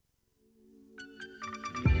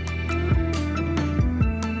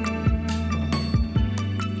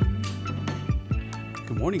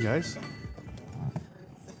Morning, guys.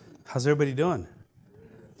 How's everybody doing?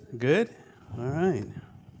 Good? All right.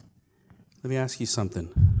 Let me ask you something.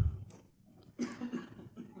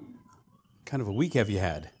 Kind of a week have you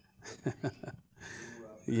had?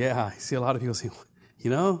 Yeah, I see a lot of people saying,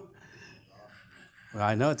 well,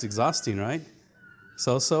 I know it's exhausting, right?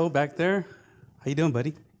 So back there. How you doing,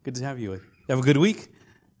 buddy? Good to have you. You have a good week?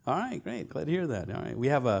 All right, great. Glad to hear that. All right. We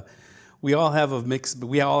have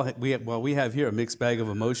here a mixed bag of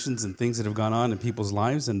emotions and things that have gone on in people's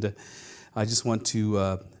lives. And I just want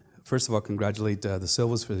to, first of all, congratulate the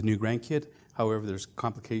Silvas for the new grandkid. However, there's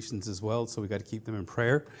complications as well, so we got to keep them in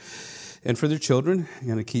prayer. And for their children, I'm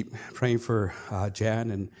going to keep praying for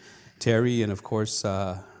Jan and Terry and, of course,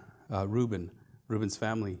 Ruben's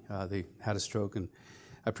family. They had a stroke, and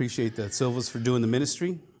I appreciate the Silvas for doing the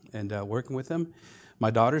ministry and working with them. My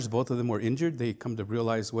daughters, both of them were injured. They come to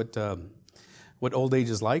realize what old age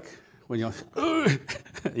is like when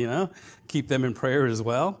keep them in prayer as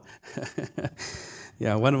well.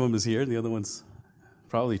 Yeah, one of them is here. The other one's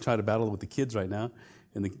probably trying to battle with the kids right now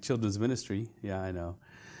in the children's ministry. Yeah, I know.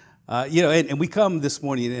 And we come this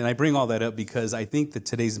morning, and I bring all that up because I think that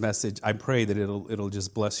today's message, I pray that it'll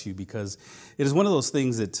just bless you, because it is one of those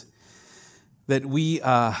things that we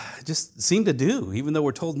just seem to do, even though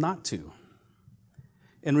we're told not to.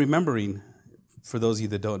 And remembering, for those of you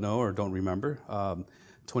that don't know or don't remember,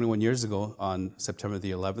 21 years ago on September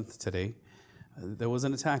the 11th today, there was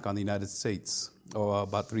an attack on the United States.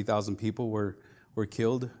 About 3,000 people were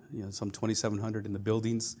killed, some 2,700 in the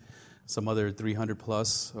buildings, some other 300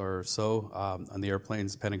 plus or so on the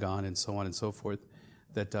airplanes, Pentagon, and so on and so forth,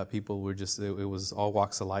 that people were just, it was all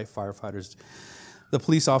walks of life, firefighters, the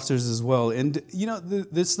police officers as well. And,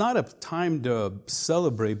 it's not a time to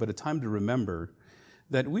celebrate, but a time to remember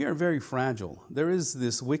that we are very fragile. There is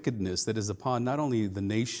this wickedness that is upon not only the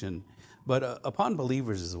nation, but upon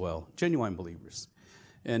believers as well, genuine believers.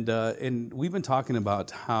 And we've been talking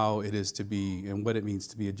about how it is to be and what it means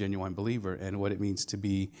to be a genuine believer and what it means to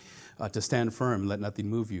be to stand firm, let nothing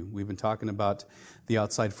move you. We've been talking about the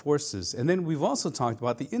outside forces. And then we've also talked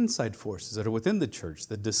about the inside forces that are within the church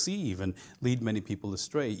that deceive and lead many people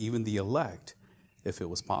astray, even the elect, if it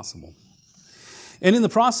was possible. And in the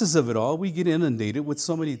process of it all, we get inundated with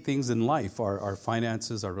so many things in life, our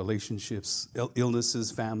finances, our relationships,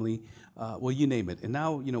 illnesses, family, you name it. And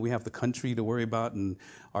now, we have the country to worry about, and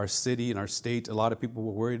our city and our state. A lot of people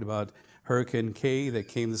were worried about Hurricane K that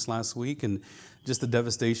came this last week and just the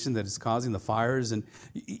devastation that it's causing, the fires. And,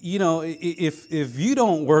 if you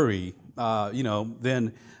don't worry,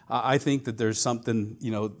 then I think that there's something,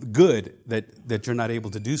 good that you're not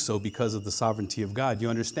able to do so because of the sovereignty of God.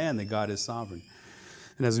 You understand that God is sovereign.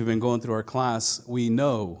 And as we've been going through our class, we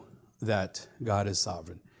know that God is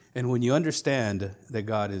sovereign. And when you understand that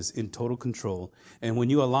God is in total control, and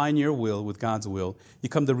when you align your will with God's will, you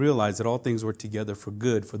come to realize that all things work together for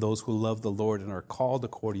good for those who love the Lord and are called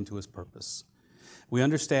according to His purpose. We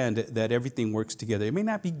understand that everything works together. It may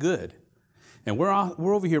not be good. And we're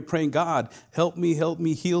over here praying, God, help me,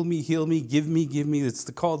 heal me, give me. It's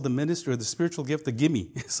called the ministry or the spiritual gift of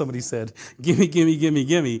gimme. Somebody said,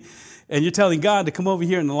 gimme. And you're telling God to come over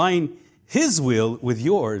here and align His will with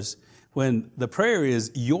yours, when the prayer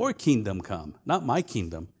is, your kingdom come, not my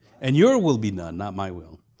kingdom, and your will be done, not my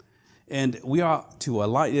will. And we are to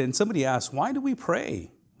align. And somebody asked, why do we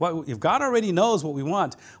pray? If God already knows what we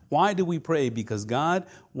want, why do we pray? Because God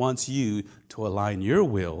wants you to align your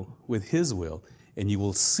will with His will, and you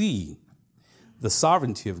will see the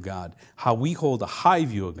sovereignty of God, how we hold a high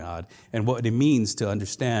view of God, and what it means to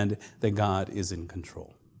understand that God is in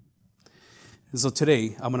control. And so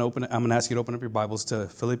today, I'm going to ask you to open up your Bibles to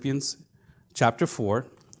Philippians chapter 4,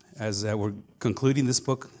 as we're concluding this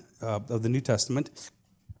book of the New Testament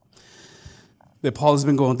that Paul has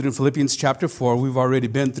been going through. Philippians chapter 4, we've already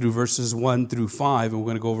been through verses 1 through 5, and we're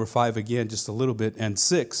going to go over 5 again just a little bit, and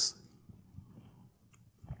 6.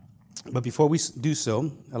 But before we do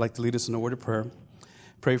so, I'd like to lead us in a word of prayer.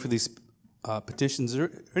 Pray for these petitions. Is there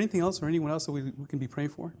anything else or anyone else that we can be praying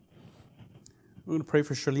for? We're going to pray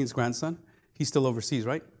for Charlene's grandson. He's still overseas,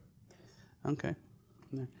 right? Okay.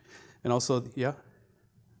 And also,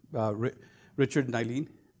 Richard and Eileen,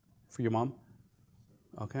 for your mom.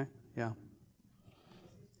 Okay, yeah.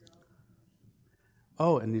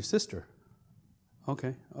 Oh, and your sister.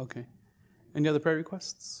 Okay. Any other prayer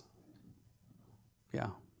requests? Yeah.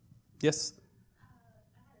 Yes?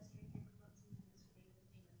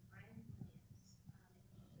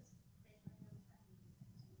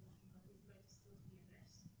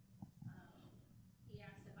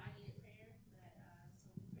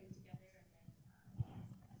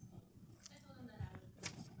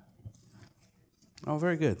 Oh,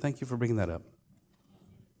 very good. Thank you for bringing that up.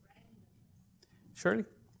 Shirley?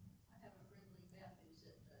 I have a friend, Beth, who's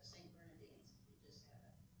at St. Bernardine's. He just had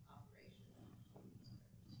an operation.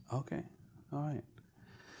 Okay. All right.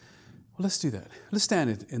 Well, let's do that. Let's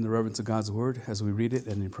stand in the reverence of God's word as we read it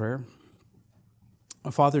and in prayer.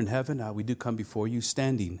 Our Father in heaven, we do come before you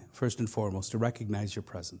standing first and foremost to recognize your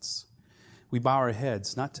presence. We bow our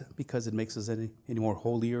heads, not because it makes us any more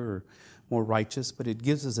holier or more righteous, but it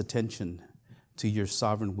gives us attention to your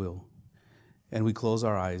sovereign will. And we close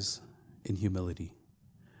our eyes in humility,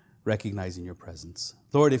 recognizing your presence.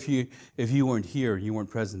 Lord, if you weren't here, you weren't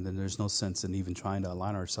present, then there's no sense in even trying to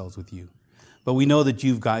align ourselves with you. But we know that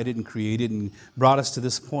you've guided and created and brought us to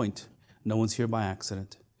this point. No one's here by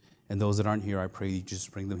accident. And those that aren't here, I pray you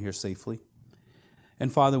just bring them here safely.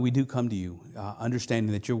 And Father, we do come to you,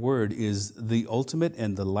 understanding that your word is the ultimate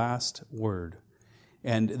and the last word.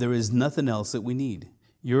 And there is nothing else that we need.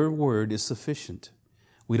 Your word is sufficient.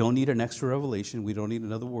 We don't need an extra revelation. We don't need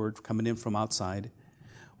another word coming in from outside.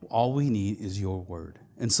 All we need is your word.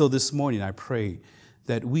 And so this morning, I pray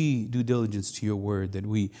that we do diligence to your word, that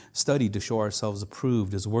we study to show ourselves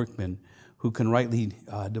approved as workmen who can rightly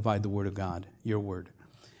divide the word of God, your word.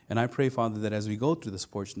 And I pray, Father, that as we go through this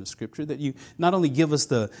portion of Scripture, that you not only give us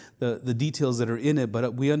the details that are in it,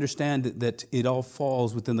 but we understand that it all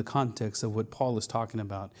falls within the context of what Paul is talking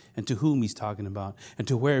about, and to whom he's talking about, and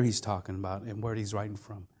to where he's talking about, and where he's writing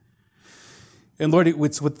from. And Lord,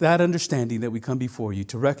 it's with that understanding that we come before you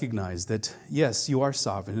to recognize that, yes, you are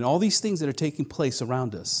sovereign. And all these things that are taking place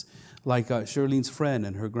around us, like Shirlene's friend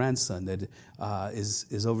and her grandson that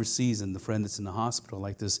is overseas, and the friend that's in the hospital,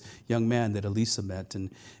 like this young man that Elisa met,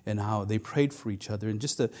 and how they prayed for each other, and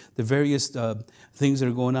just the various things that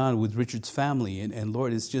are going on with Richard's family. And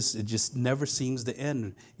Lord, it just never seems to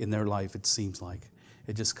end in their life, it seems like.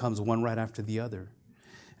 It just comes one right after the other.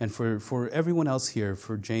 And for everyone else here,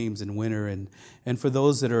 for James and Winter, and for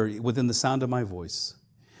those that are within the sound of my voice,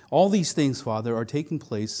 all these things, Father, are taking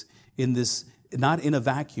place in this, not in a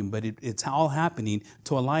vacuum, but it's all happening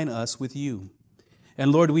to align us with you.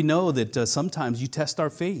 And Lord, we know that sometimes you test our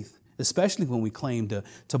faith, especially when we claim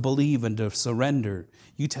to believe and to surrender.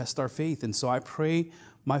 You test our faith. And so I pray,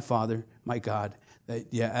 my Father, my God,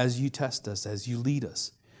 that as you test us, as you lead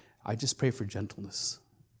us, I just pray for gentleness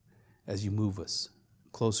as you move us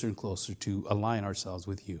closer and closer to align ourselves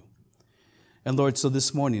with you. And Lord, so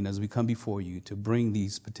this morning as we come before you to bring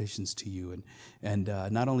these petitions to you and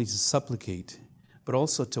not only to supplicate, but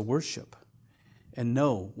also to worship and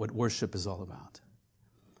know what worship is all about.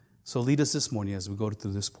 So lead us this morning as we go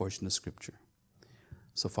through this portion of Scripture.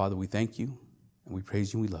 So Father, we thank you and we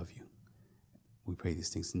praise you and we love you. We pray these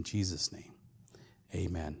things in Jesus' name.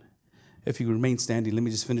 Amen. If you remain standing, let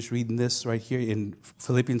me just finish reading this right here in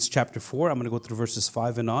Philippians chapter 4. I'm going to go through verses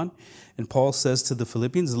 5 and on. And Paul says to the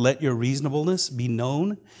Philippians, "Let your reasonableness be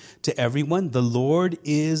known to everyone. The Lord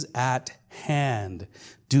is at hand.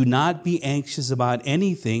 Do not be anxious about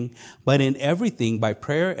anything, but in everything by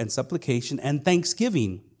prayer and supplication and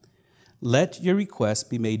thanksgiving, let your requests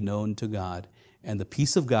be made known to God. And the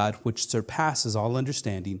peace of God, which surpasses all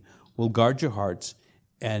understanding, will guard your hearts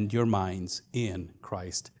and your minds in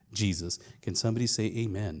Christ Jesus." Can somebody say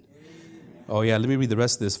amen? Oh yeah, let me read the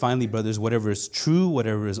rest of this. "Finally, brothers, whatever is true,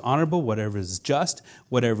 whatever is honorable, whatever is just,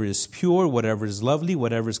 whatever is pure, whatever is lovely,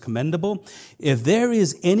 whatever is commendable, if there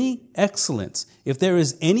is any excellence, if there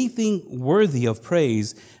is anything worthy of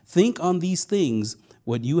praise, think on these things.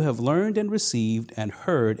 What you have learned and received and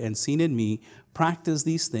heard and seen in me, practice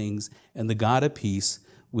these things, and the God of peace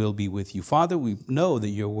will be with you." Father, we know that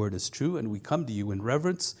your word is true, and we come to you in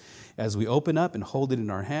reverence as we open up and hold it in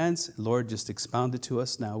our hands. Lord, just expound it to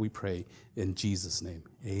us now, we pray, in Jesus' name.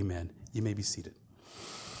 Amen. You may be seated.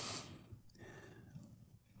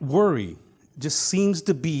 Worry just seems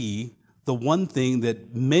to be the one thing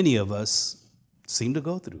that many of us seem to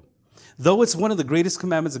go through. Though it's one of the greatest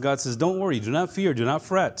commandments that God says, don't worry, do not fear, do not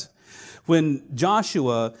fret. When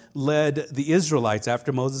Joshua led the Israelites,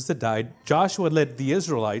 after Moses had died, Joshua led the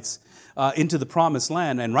Israelites into the promised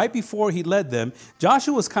land. And right before he led them,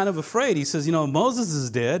 Joshua was kind of afraid. He says, Moses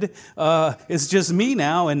is dead. It's just me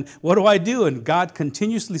now. And what do I do? And God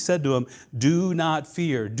continuously said to him, do not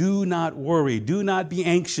fear. Do not worry. Do not be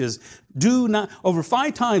anxious. Do not. Over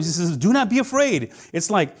 5 times, he says, do not be afraid.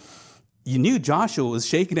 It's like you knew Joshua was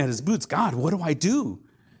shaking at his boots. God, what do I do?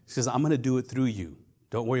 He says, I'm going to do it through you.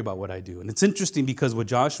 Don't worry about what I do. And it's interesting because what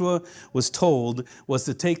Joshua was told was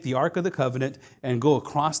to take the Ark of the Covenant and go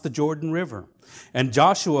across the Jordan River. And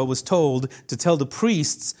Joshua was told to tell the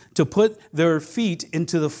priests to put their feet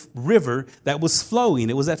into the river that was flowing.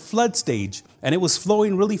 It was at flood stage, and it was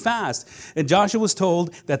flowing really fast. And Joshua was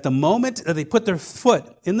told that the moment that they put their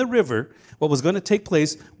foot in the river, what was going to take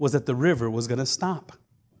place was that the river was going to stop.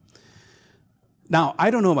 Now,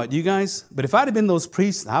 I don't know about you guys, but if I'd have been those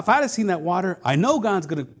priests, if I'd have seen that water, I know God's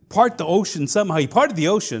going to part the ocean somehow. He parted the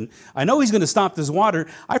ocean. I know he's going to stop this water.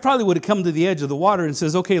 I probably would have come to the edge of the water and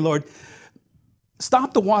says, okay, Lord,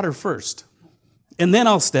 stop the water first, and then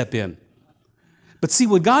I'll step in. But see,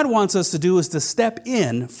 what God wants us to do is to step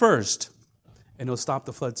in first, and he'll stop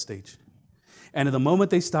the flood stage. And at the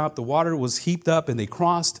moment they stopped, the water was heaped up, and they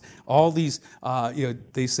crossed all these,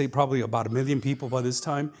 they say probably about 1 million people by this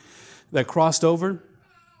time, that crossed over,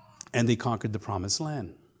 and they conquered the promised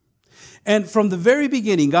land. And from the very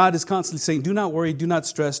beginning, God is constantly saying, do not worry, do not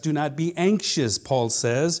stress, do not be anxious, Paul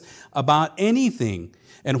says, about anything.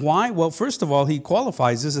 And why? Well, first of all, he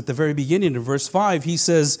qualifies this at the very beginning in verse 5. He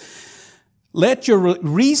says, let your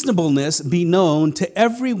reasonableness be known to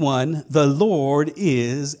everyone. The Lord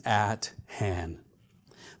is at hand.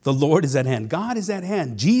 The Lord is at hand. God is at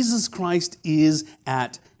hand. Jesus Christ is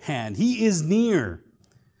at hand. He is near.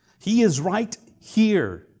 He is right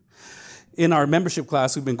here. In our membership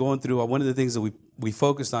class we've been going through, one of the things that we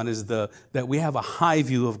focused on is that we have a high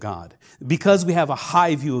view of God. Because we have a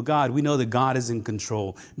high view of God, we know that God is in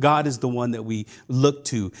control. God is the one that we look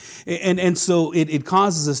to. And so it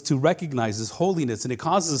causes us to recognize His holiness, and it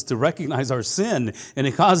causes us to recognize our sin, and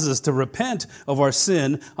it causes us to repent of our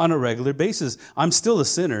sin on a regular basis. I'm still a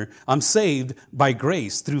sinner. I'm saved by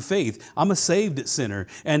grace through faith. I'm a saved sinner.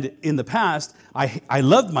 And in the past, I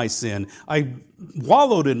loved my sin. I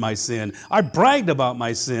wallowed in my sin. I bragged about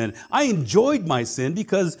my sin. I enjoyed my sin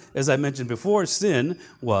because, as I mentioned before, sin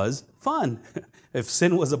was fun. If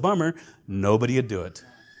sin was a bummer, nobody would do it.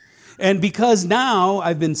 And because now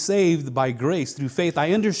I've been saved by grace through faith,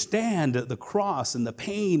 I understand the cross and the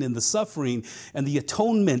pain and the suffering and the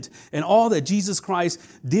atonement and all that Jesus Christ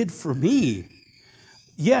did for me.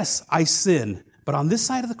 Yes, I sin. But on this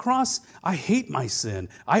side of the cross, I hate my sin.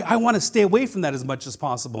 I want to stay away from that as much as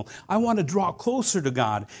possible. I want to draw closer to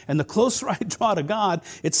God. And the closer I draw to God,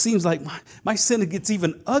 it seems like my sin gets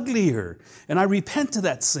even uglier. And I repent of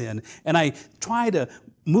that sin. And I try to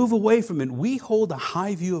move away from it. We hold a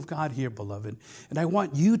high view of God here, beloved. And I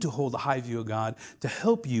want you to hold a high view of God to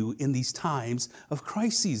help you in these times of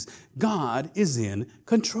crises. God is in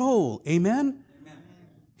control. Amen? Amen.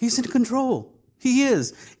 He's in control. He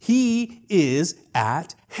is. He is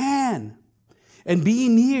at hand. And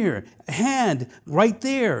being near, hand, right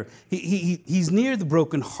there. He's near the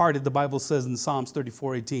brokenhearted, the Bible says in Psalms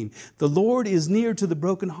 34:18. The Lord is near to the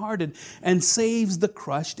brokenhearted and saves the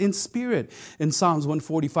crushed in spirit. In Psalms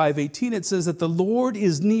 145:18, it says that the Lord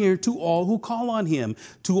is near to all who call on Him,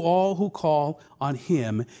 to all who call on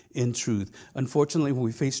Him in truth. Unfortunately, when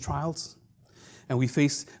we face trials and we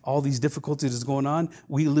face all these difficulties that's going on,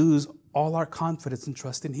 we lose all our confidence and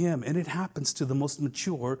trust in Him. And it happens to the most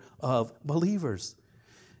mature of believers.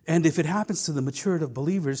 And if it happens to the mature of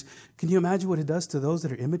believers, can you imagine what it does to those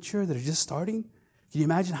that are immature, that are just starting? Can you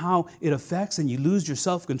imagine how it affects, and you lose your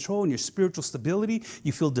self-control and your spiritual stability?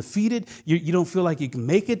 You feel defeated. You don't feel like you can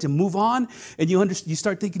make it to move on. And you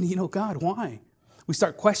start thinking, God, why? We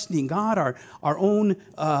start questioning God, our own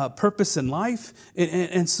purpose in life.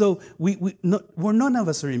 And so none of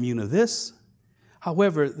us are immune to this.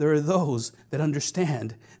 However, there are those that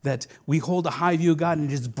understand that we hold a high view of God,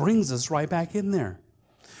 and it just brings us right back in there.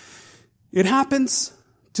 It happens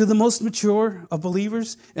to the most mature of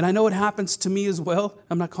believers, and I know it happens to me as well.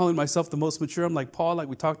 I'm not calling myself the most mature. I'm like Paul, like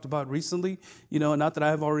we talked about recently. Not that I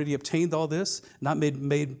have already obtained all this, not been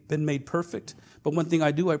made perfect. But one thing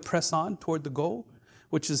I do, I press on toward the goal,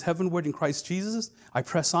 which is heavenward in Christ Jesus. I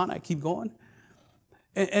press on, I keep going.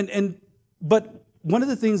 But one of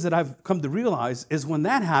the things that I've come to realize is when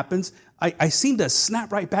that happens, I seem to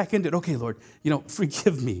snap right back into it. Okay, Lord,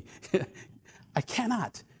 forgive me. I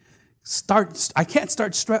can't start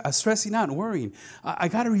stressing out and worrying. I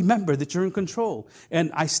got to remember that you're in control.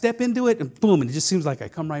 And I step into it, and boom, and it just seems like I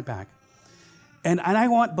come right back. And I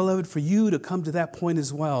want, beloved, for you to come to that point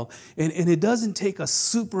as well. And it doesn't take a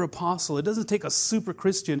super apostle. It doesn't take a super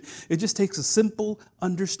Christian. It just takes a simple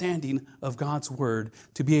understanding of God's word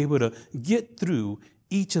to be able to get through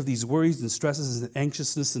each of these worries and stresses and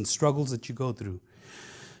anxiousness and struggles that you go through.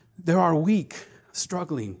 There are weak,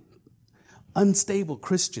 struggling, unstable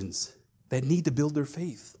Christians that need to build their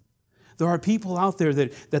faith. There are people out there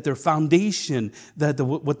that their foundation,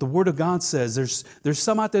 what the Word of God says, there's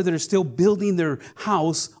some out there that are still building their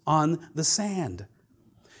house on the sand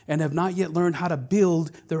and have not yet learned how to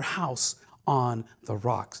build their house on the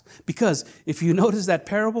rocks. Because if you notice that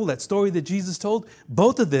parable, that story that Jesus told,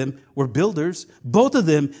 both of them were builders. Both of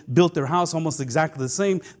them built their house almost exactly the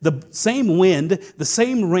same. The same wind, the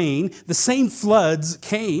same rain, the same floods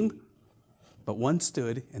came, but one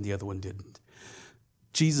stood and the other one didn't.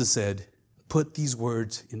 Jesus said, put these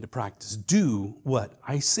words into practice. Do what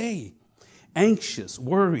I say. Anxious,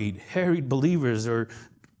 worried, harried believers are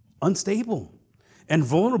unstable and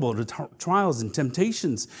vulnerable to trials and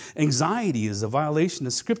temptations. Anxiety is a violation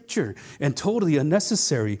of Scripture and totally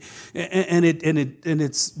unnecessary. And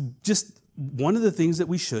it's just one of the things that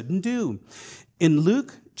we shouldn't do. In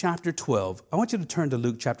Luke chapter 12, I want you to turn to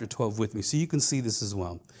Luke chapter 12 with me so you can see this as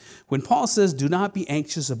well. When Paul says, do not be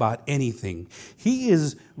anxious about anything, he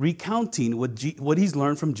is recounting what he's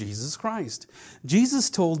learned from Jesus Christ. Jesus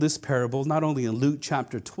told this parable not only in Luke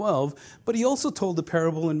chapter 12, but he also told the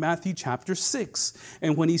parable in Matthew chapter 6.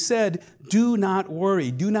 And when he said, do not worry,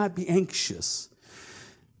 do not be anxious.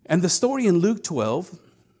 And the story in Luke 12,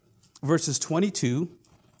 verses 22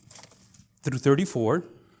 through 34,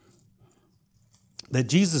 that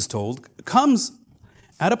Jesus told, comes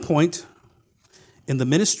at a point in the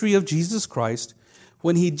ministry of Jesus Christ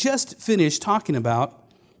when he just finished talking about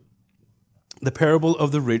the parable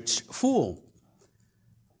of the rich fool.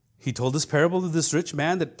 He told this parable of this rich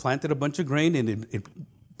man that planted a bunch of grain and it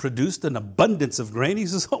produced an abundance of grain. He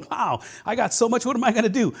says, oh, wow, I got so much. What am I going to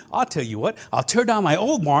do? I'll tell you what, I'll tear down my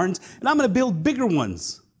old barns and I'm going to build bigger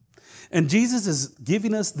ones. And Jesus is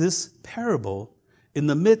giving us this parable in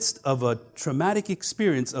the midst of a traumatic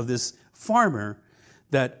experience of this farmer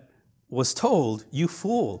that was told, you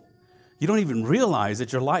fool, you don't even realize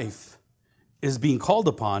that your life is being called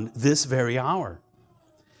upon this very hour.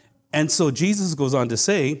 And so Jesus goes on to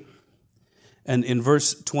say, and in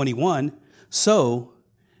verse 21, so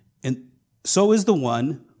is the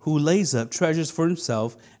one who lays up treasures for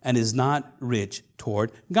himself and is not rich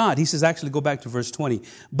toward God. He says, actually, go back to verse 20.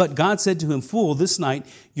 But God said to him, fool, this night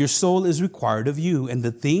your soul is required of you, and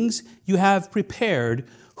the things you have prepared,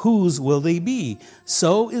 whose will they be?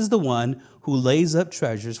 So is the one who lays up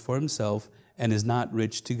treasures for himself and is not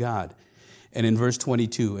rich to God. And in verse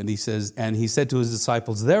 22, and he says, and he said to his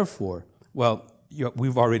disciples, therefore, well,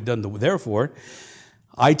 we've already done the therefore,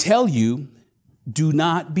 I tell you, do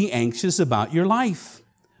not be anxious about your life,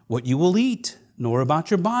 what you will eat, nor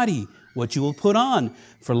about your body, what you will put on.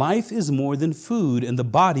 For life is more than food, and the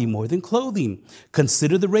body more than clothing.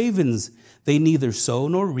 Consider the ravens. They neither sow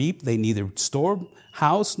nor reap. They neither store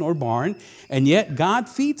house nor barn, and yet God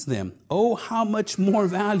feeds them. Oh, how much more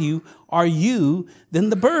value are you than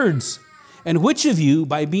the birds? And which of you,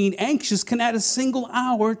 by being anxious, can add a single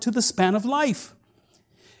hour to the span of life?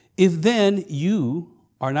 If then you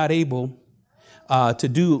are not able to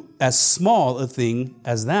do as small a thing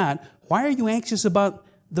as that, why are you anxious about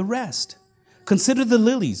the rest? Consider the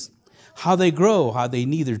lilies, how they grow, how they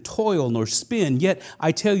neither toil nor spin. Yet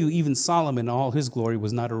I tell you, even Solomon in all his glory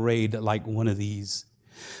was not arrayed like one of these.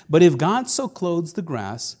 But if God so clothes the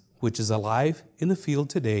grass, which is alive in the field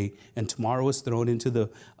today and tomorrow is thrown into the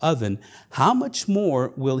oven, how much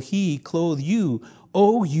more will he clothe you,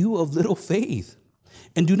 O you of little faith?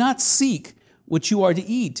 And do not seek what you are to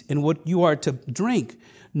eat and what you are to drink,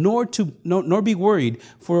 nor be worried,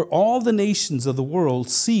 for all the nations of the world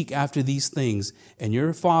seek after these things, and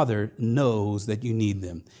your Father knows that you need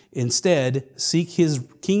them. Instead, seek his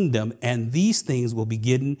kingdom, and these things will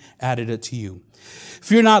be added unto you.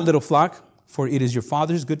 Fear not, little flock, for it is your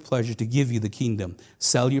Father's good pleasure to give you the kingdom.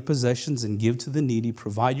 Sell your possessions and give to the needy.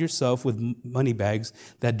 Provide yourself with money bags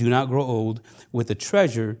that do not grow old, with a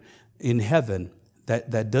treasure in heaven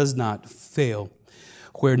that does not fail,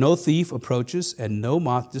 where no thief approaches and no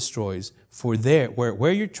moth destroys. For there,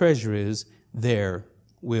 where your treasure is, there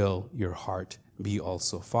will your heart be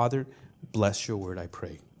also. Father, bless your word, I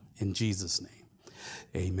pray. In Jesus' name,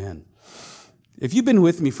 amen. If you've been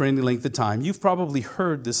with me for any length of time, you've probably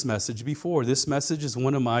heard this message before. This message is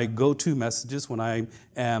one of my go-to messages when I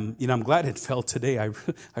am, I'm glad it fell today.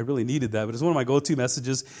 I really needed that, but it's one of my go-to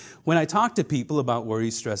messages when I talk to people about worry,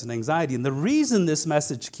 stress, and anxiety. And the reason this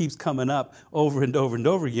message keeps coming up over and over and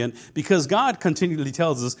over again, because God continually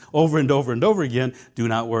tells us over and over and over again, do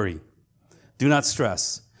not worry, do not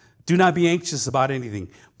stress, do not be anxious about anything.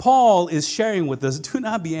 Paul is sharing with us, do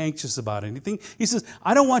not be anxious about anything. He says,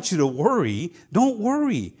 I don't want you to worry. Don't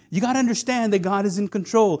worry. You got to understand that God is in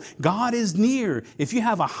control. God is near. If you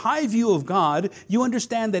have a high view of God, you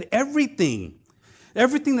understand that everything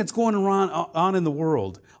that's going on in the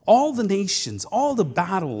world, all the nations, all the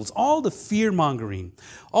battles, all the fear-mongering,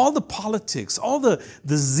 all the politics, all the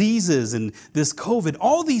diseases and this COVID,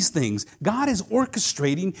 all these things, God is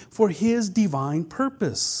orchestrating for his divine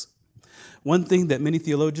purpose. One thing that many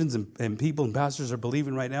theologians and people and pastors are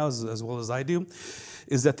believing right now, as well as I do,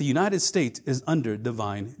 is that the United States is under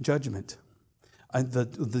divine judgment.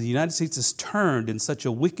 The United States is turned in such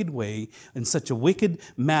a wicked way, in such a wicked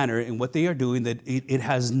manner in what they are doing, that it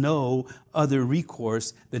has no other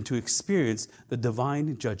recourse than to experience the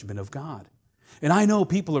divine judgment of God. And I know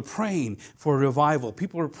people are praying for revival.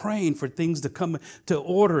 People are praying for things to come to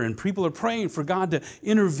order, and people are praying for God to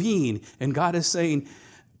intervene. And God is saying,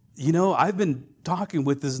 I've been talking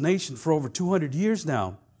with this nation for over 200 years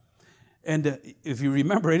now. And if you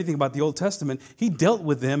remember anything about the Old Testament, he dealt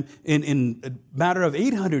with them in a matter of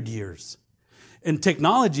 800 years. In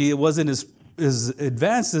technology, it wasn't as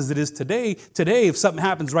advanced as it is today. Today, if something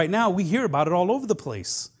happens right now, we hear about it all over the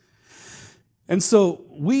place. And so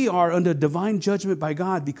we are under divine judgment by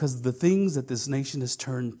God because of the things that this nation has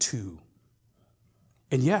turned to.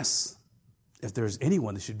 And yes, if there's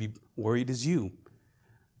anyone that should be worried, is you.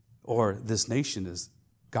 Or this nation, as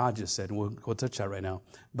God just said, and we'll touch that right now.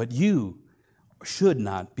 But you should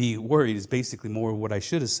not be worried is basically more what I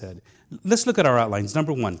should have said. Let's look at our outlines.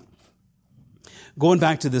 Number one, going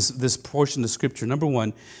back to this portion of Scripture. Number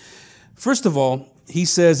one, first of all, he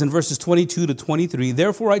says in verses 22 to 23,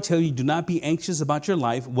 therefore I tell you, do not be anxious about your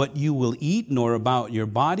life, what you will eat, nor about your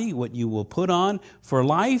body, what you will put on. For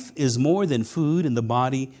life is more than food, and the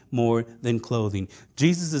body more than clothing.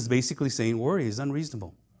 Jesus is basically saying worry is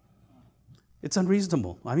unreasonable. It's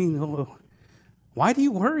unreasonable. I mean, why do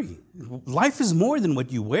you worry? Life is more than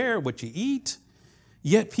what you wear, what you eat.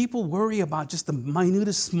 Yet people worry about just the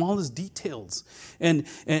minutest, smallest details. And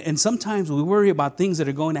sometimes we worry about things that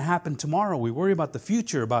are going to happen tomorrow. We worry about the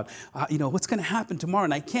future, about what's going to happen tomorrow.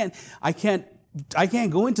 And I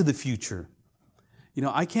can't go into the future.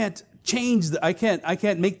 I can't change I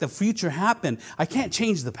can't make the future happen. I can't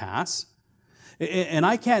change the past. And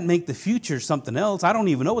I can't make the future something else. I don't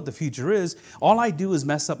even know what the future is. All I do is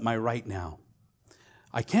mess up my right now.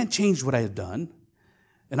 I can't change what I have done.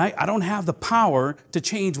 And I don't have the power to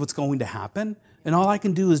change what's going to happen. And all I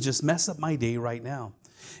can do is just mess up my day right now.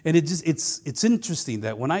 And it's interesting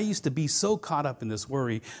that when I used to be so caught up in this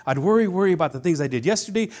worry, I'd worry about the things I did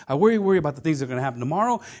yesterday. I worry about the things that are going to happen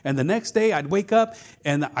tomorrow. And the next day I'd wake up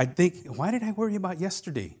and I'd think, why did I worry about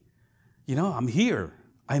yesterday? I'm here.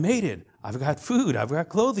 I made it. I've got food. I've got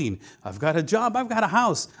clothing. I've got a job. I've got a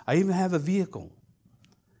house. I even have a vehicle.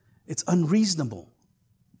 It's unreasonable,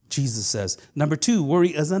 Jesus says. Number two, worry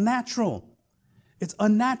is unnatural. It's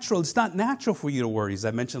unnatural. It's not natural for you to worry, as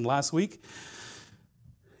I mentioned last week.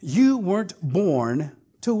 You weren't born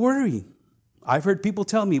to worry. I've heard people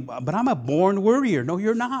tell me, but I'm a born worrier. No,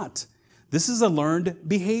 you're not. This is a learned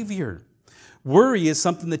behavior. Worry is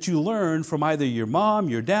something that you learn from either your mom,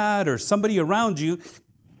 your dad, or somebody around you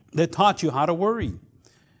that taught you how to worry.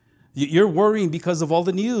 You're worrying because of all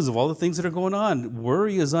the news, of all the things that are going on.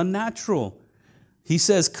 Worry is unnatural. He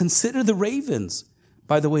says, consider the ravens.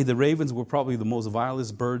 By the way, the ravens were probably the most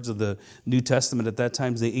vilest birds of the New Testament at that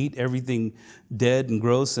time. They ate everything dead and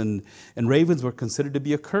gross, and ravens were considered to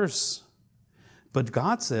be a curse. But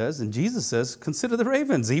God says, and Jesus says, consider the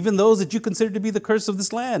ravens, even those that you consider to be the curse of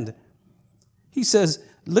this land. He says,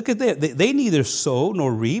 look at that. They neither sow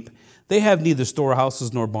nor reap. They have neither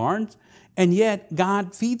storehouses nor barns, and yet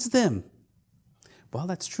God feeds them. Well,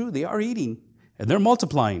 that's true. They are eating, and they're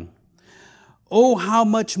multiplying. Oh, how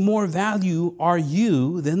much more value are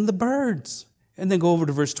you than the birds? And then go over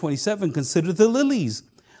to verse 27. Consider the lilies,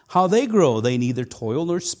 how they grow. They neither toil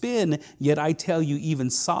nor spin. Yet I tell you, even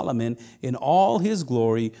Solomon in all his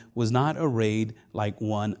glory was not arrayed like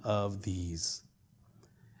one of these.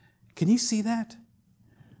 Can you see that?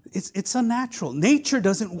 It's unnatural. Nature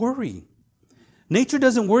doesn't worry. Nature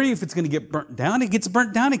doesn't worry if it's going to get burnt down. It gets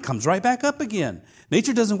burnt down. It comes right back up again.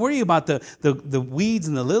 Nature doesn't worry about the weeds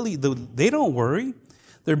and the lily. They don't worry.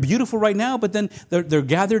 They're beautiful right now, but then they're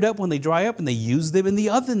gathered up when they dry up, and they use them in the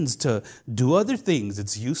ovens to do other things.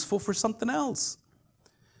 It's useful for something else.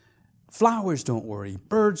 Flowers don't worry.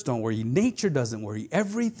 Birds don't worry. Nature doesn't worry.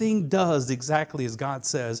 Everything does exactly as God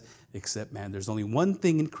says, except man. There's only one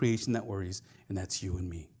thing in creation that worries, and that's you and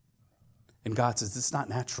me. And God says, it's not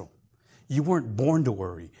natural. You weren't born to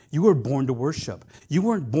worry. You were born to worship. You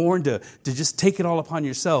weren't born to just take it all upon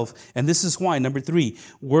yourself. And this is why, number 3,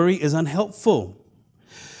 worry is unhelpful.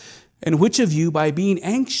 And which of you, by being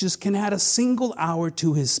anxious, can add a single hour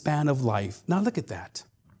to his span of life? Now look at that.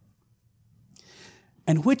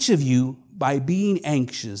 And which of you, by being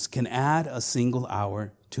anxious, can add a single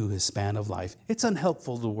hour to his span of life. It's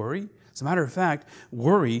unhelpful to worry. As a matter of fact,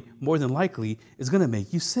 worry, more than likely, is going to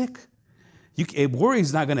make you sick. Worry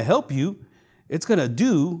is not going to help you. It's going to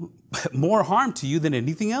do more harm to you than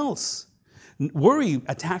anything else. Worry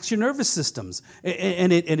attacks your nervous systems,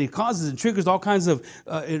 and it causes and triggers all kinds of,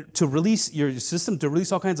 to release your system, to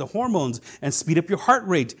release all kinds of hormones and speed up your heart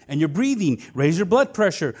rate and your breathing, raise your blood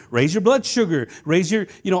pressure, raise your blood sugar, raise your,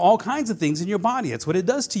 all kinds of things in your body. That's what it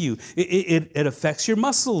does to you. It affects your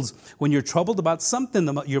muscles. When you're troubled about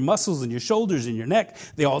something, your muscles and your shoulders and your neck,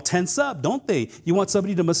 they all tense up, don't they? You want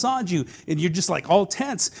somebody to massage you, and you're just like all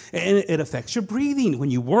tense. And it affects your breathing.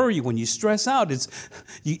 When you worry, when you stress out,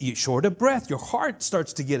 you're short of breath. Your heart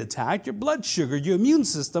starts to get attacked, your blood sugar, your immune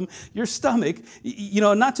system, your stomach,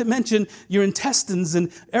 not to mention your intestines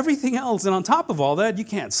and everything else. And on top of all that, you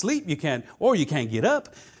can't sleep, you can't get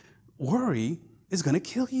up. Worry is going to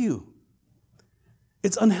kill you.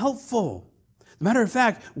 It's unhelpful. As a matter of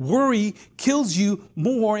fact, worry kills you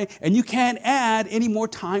more, and you can't add any more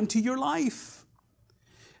time to your life.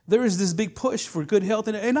 There is this big push for good health,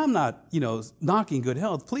 and I'm not, knocking good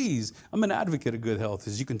health. Please, I'm an advocate of good health,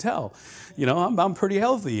 as you can tell. I'm pretty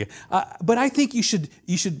healthy, but I think you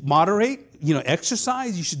should moderate.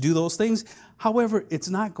 Exercise. You should do those things. However, it's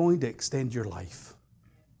not going to extend your life.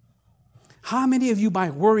 How many of you, by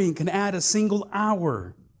worrying, can add a single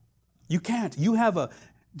hour? You can't. You have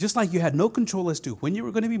just like you had no control as to when you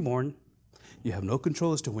were going to be born, you have no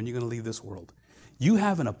control as to when you're going to leave this world. You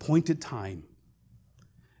have an appointed time.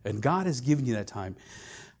 And God has given you that time.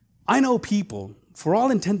 I know people, for all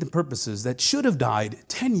intent and purposes, that should have died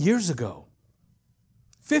 10 years ago,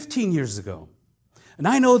 15 years ago. And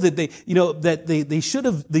I know that they should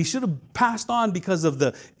have passed on because of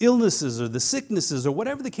the illnesses or the sicknesses or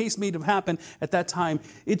whatever the case may have happened at that time.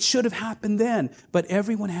 It should have happened then. But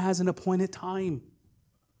everyone has an appointed time.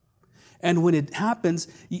 And when it happens,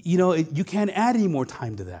 you can't add any more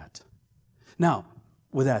time to that. Now,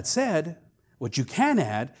 with that said, what you can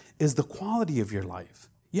add is the quality of your life.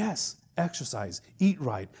 Yes, exercise, eat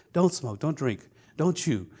right, don't smoke, don't drink, don't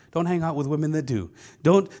chew, don't hang out with women that do.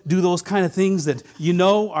 Don't do those kind of things that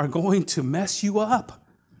are going to mess you up.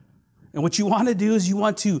 And what you want to do is you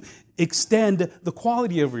want to extend the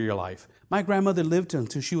quality of your life. My grandmother lived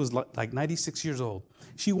until she was like 96 years old.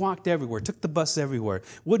 She walked everywhere, took the bus everywhere,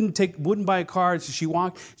 wouldn't buy a car. She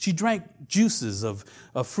walked. She drank juices of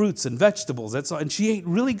fruits and vegetables. That's all. And she ate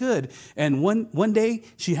really good. And one day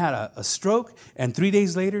she had a stroke, and 3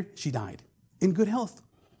 days later she died in good health,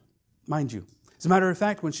 mind you. As a matter of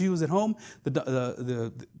fact, when she was at home,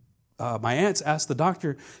 my aunts asked the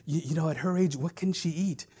doctor, at her age, what can she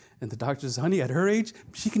eat? And the doctor says, honey, at her age,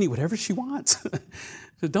 she can eat whatever she wants.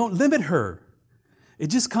 So don't limit her. It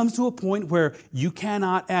just comes to a point where you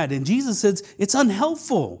cannot add. And Jesus says it's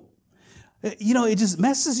unhelpful. It just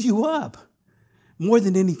messes you up more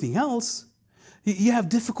than anything else. You have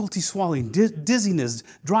difficulty swallowing, dizziness,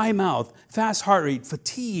 dry mouth, fast heart rate,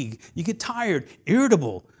 fatigue. You get tired,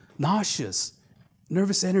 irritable, nauseous,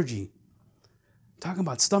 nervous energy. I'm talking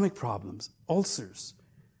about stomach problems, ulcers.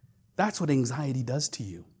 That's what anxiety does to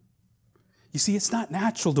you. You see, it's not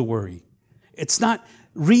natural to worry. It's not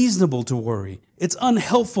reasonable to worry. It's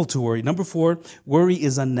unhelpful to worry. Number 4, worry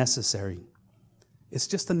is unnecessary. It's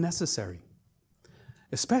just unnecessary.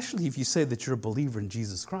 Especially if you say that you're a believer in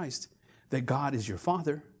Jesus Christ, that God is your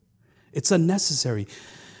Father. It's unnecessary.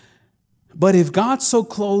 But if God so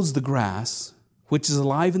clothes the grass, which is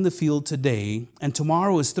alive in the field today, and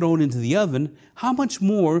tomorrow is thrown into the oven, how much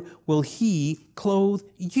more will He clothe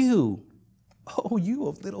you? Oh, you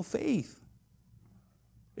of little faith.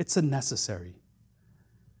 It's unnecessary.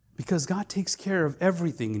 Because God takes care of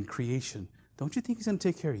everything in creation. Don't you think He's going to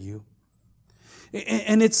take care of you?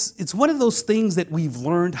 And it's one of those things that we've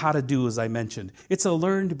learned how to do, as I mentioned. It's a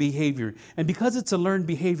learned behavior. And because it's a learned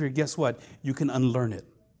behavior, guess what? You can unlearn it.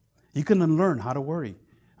 You can unlearn how to worry.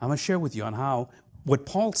 I'm going to share with you on what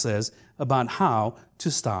Paul says about how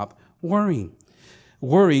to stop worrying.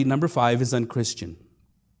 Worry, number 5, is unchristian.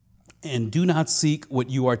 And do not seek what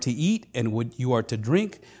you are to eat and what you are to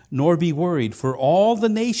drink, nor be worried. For all the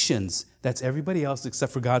nations, that's everybody else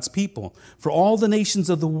except for God's people, for all the nations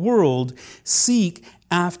of the world seek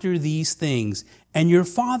after these things. And your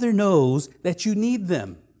Father knows that you need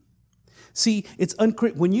them. See,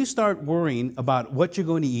 when you start worrying about what you're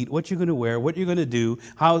going to eat, what you're going to wear, what you're going to do,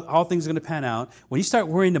 how things are going to pan out, when you start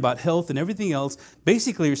worrying about health and everything else,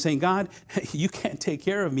 basically you're saying, God, you can't take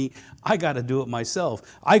care of me. I got to do it myself.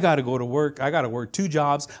 I got to go to work. I got to work 2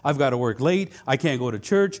 jobs. I've got to work late. I can't go to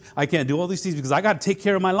church. I can't do all these things because I got to take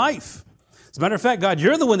care of my life. As a matter of fact, God,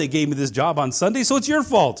 you're the one that gave me this job on Sunday, so it's your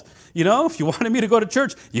fault. If you wanted me to go to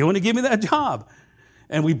church, you want to give me that job.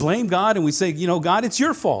 And we blame God and we say, God, it's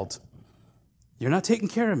your fault. You're not taking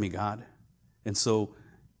care of me, God. And so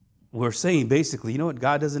we're saying basically,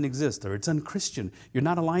 God doesn't exist, or it's unchristian. You're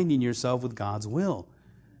not aligning yourself with God's will.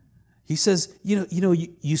 He says,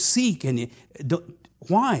 you seek and you don't.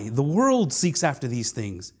 Why? The world seeks after these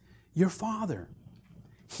things. Your Father,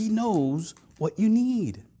 He knows what you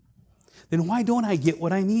need. Then why don't I get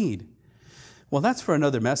what I need? Well, that's for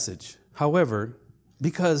another message. However,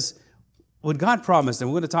 because what God promised, and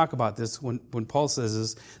we're going to talk about this when Paul says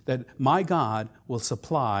this, that my God will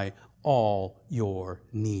supply all your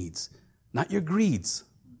needs, not your greeds.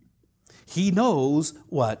 He knows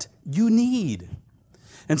what you need.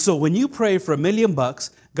 And so when you pray for $1 million,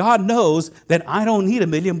 God knows that I don't need $1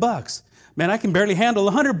 million. Man, I can barely handle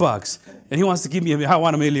 $100, and He wants to give me, I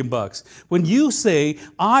want $1 million. When you say,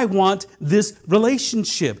 I want this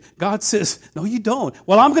relationship, God says, no, you don't.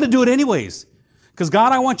 Well, I'm going to do it anyways. Because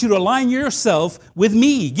God, I want you to align yourself with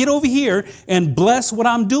me. Get over here and bless what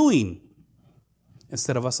I'm doing.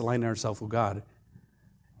 Instead of us aligning ourselves with God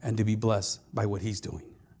and to be blessed by what He's doing.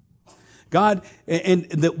 God,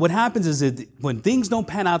 what happens is that when things don't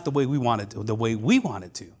pan out the way we want it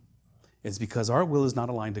to, it's because our will is not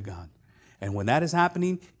aligned to God. And when that is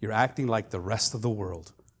happening, you're acting like the rest of the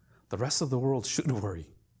world. The rest of the world shouldn't worry.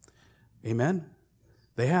 Amen?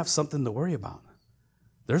 They have something to worry about.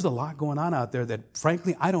 There's a lot going on out there that,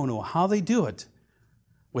 frankly, I don't know how they do it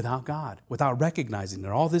without God, without recognizing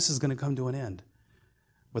that all this is going to come to an end,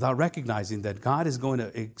 without recognizing that God is going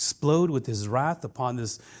to explode with His wrath upon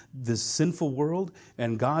this sinful world,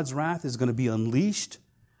 and God's wrath is going to be unleashed,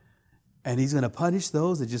 and He's going to punish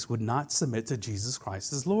those that just would not submit to Jesus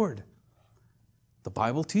Christ as Lord. The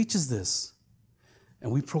Bible teaches this,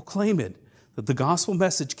 and we proclaim it, that the gospel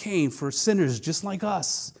message came for sinners just like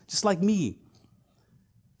us, just like me,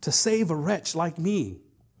 to save a wretch like me.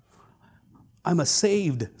 I'm a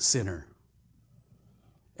saved sinner.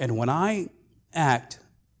 And when I act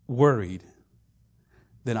worried,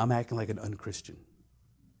 then I'm acting like an unchristian,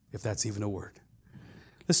 if that's even a word.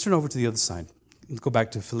 Let's turn over to the other side. Let's go back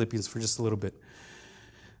to Philippians for just a little bit.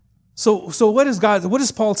 So what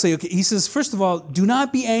does Paul say? Okay, he says, first of all, do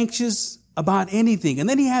not be anxious about anything. And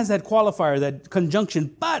then he has that qualifier, that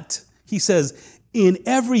conjunction, but he says, in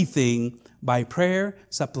everything, by prayer,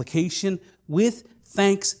 supplication, with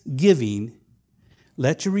thanksgiving,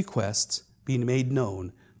 let your requests be made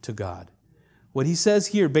known to God. What he says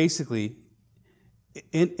here, basically,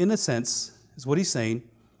 in a sense, is what he's saying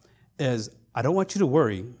is, I don't want you to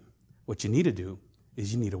worry. What you need to do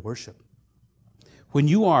is you need to worship. When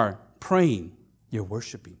you are praying, you're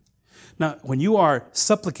worshiping. Now, when you are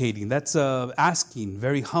supplicating, that's asking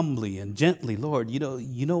very humbly and gently, Lord, you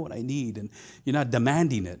know what I need, and you're not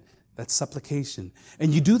demanding it. That's supplication.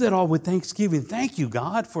 And you do that all with thanksgiving. Thank you,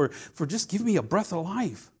 God, for just giving me a breath of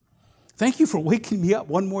life. Thank you for waking me up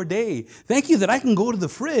one more day. Thank you that I can go to the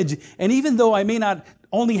fridge, and even though I may not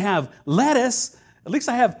only have lettuce, at least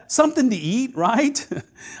I have something to eat, right?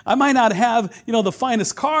 I might not have, the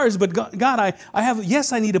finest cars, but God, I have,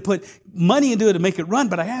 yes, I need to put money into it to make it run,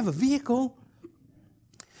 but I have a vehicle.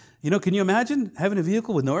 Can you imagine having a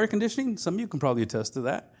vehicle with no air conditioning? Some of you can probably attest to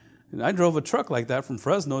that. And I drove a truck like that from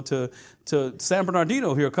Fresno to San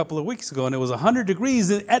Bernardino here a couple of weeks ago, and it was 100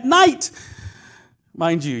 degrees at night,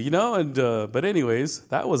 mind you, but anyways,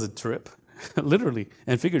 that was a trip, literally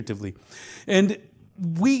and figuratively. And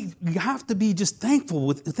we have to be just thankful.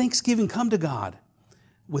 With thanksgiving, come to God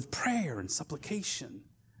with prayer and supplication.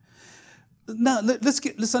 Now,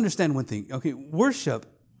 let's understand one thing. Okay, worship.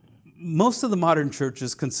 Most of the modern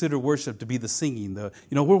churches consider worship to be the singing.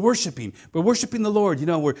 We're worshiping the Lord.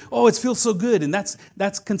 It feels so good, and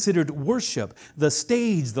that's considered worship. The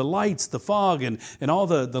stage, the lights, the fog, and all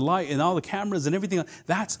the light and all the cameras and everything.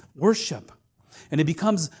 That's worship. And it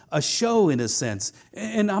becomes a show in a sense.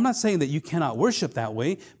 And I'm not saying that you cannot worship that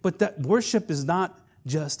way, but that worship is not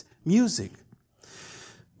just music.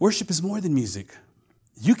 Worship is more than music.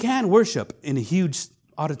 You can worship in a huge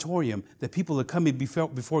auditorium that people are coming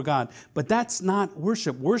before God, but that's not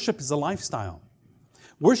worship. Worship is a lifestyle.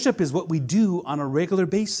 Worship is what we do on a regular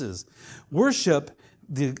basis. Worship,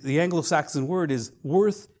 the Anglo-Saxon word is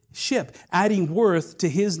worth-ship, adding worth to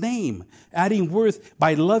His name, adding worth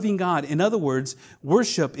by loving God. In other words,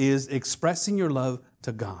 worship is expressing your love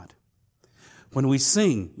to God. When we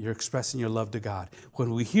sing, you're expressing your love to God.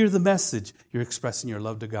 When we hear the message, you're expressing your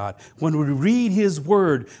love to God. When we read His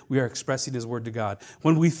Word, we are expressing His Word to God.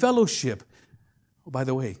 When we fellowship, by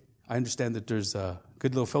the way, I understand that there's a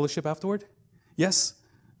good little fellowship afterward? Yes?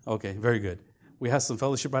 Okay, very good. We have some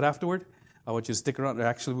fellowship right afterward. I want you to stick around.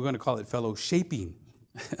 Actually, we're going to call it fellowshaping.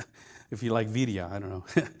 If you like Vidia, I don't know.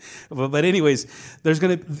 but anyways,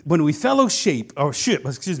 when we fellowship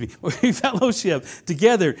when we fellowship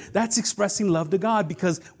together, that's expressing love to God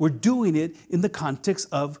because we're doing it in the context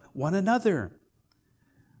of one another.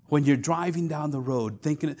 When you're driving down the road,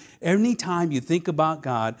 anytime you think about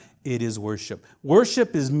God, it is worship.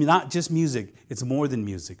 Worship is not just music. It's more than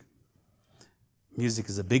music. Music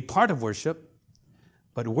is a big part of worship,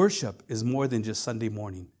 but worship is more than just Sunday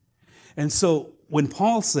morning. And so when he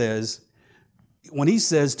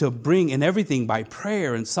says to bring in everything by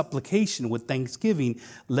prayer and supplication with thanksgiving,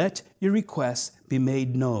 let your requests be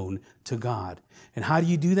made known to God. And how do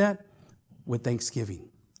you do that? With thanksgiving.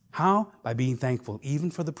 How? By being thankful,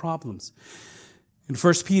 even for the problems. In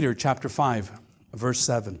 1 Peter chapter 5, verse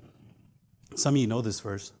 7. Some of you know this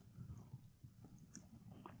verse.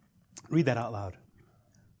 Read that out loud.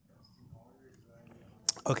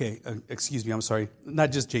 Okay, excuse me, I'm sorry.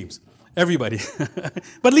 Not just James. Everybody.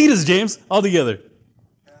 But lead us, James, all together.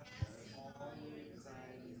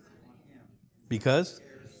 Because?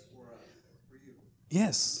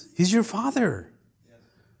 Yes, he's your father.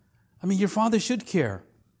 I mean, your father should care.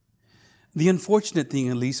 The unfortunate thing,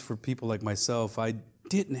 at least for people like myself, I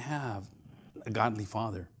didn't have a godly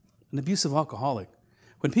father, an abusive alcoholic.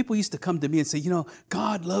 When people used to come to me and say,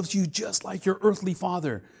 God loves you just like your earthly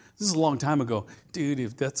father. This is a long time ago. Dude,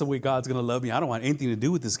 if that's the way God's going to love me, I don't want anything to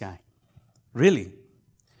do with this guy. Really.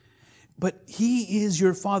 But he is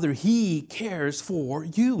your father. He cares for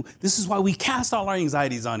you. This is why we cast all our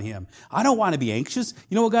anxieties on him. I don't want to be anxious.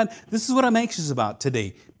 You know what, God? This is what I'm anxious about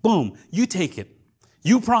today. Boom. You take it.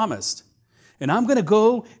 You promised. And I'm going to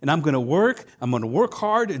go and I'm going to work. I'm going to work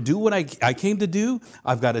hard and do what I came to do.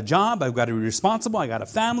 I've got a job. I've got to be responsible. I got a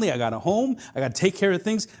family. I got a home. I got to take care of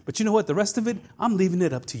things. But you know what? The rest of it, I'm leaving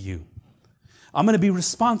it up to you. I'm going to be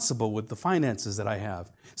responsible with the finances that I have.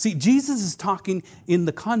 See, Jesus is talking in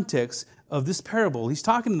the context of this parable. He's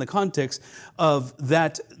talking in the context of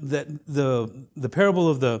the parable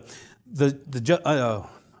of the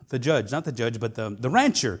judge, not the judge, but the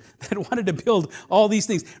rancher that wanted to build all these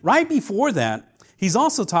things. Right before that, he's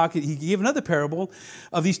also talking. He gave another parable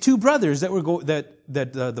of these two brothers that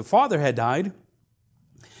the father had died.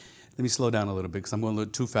 Let me slow down a little bit because I'm going a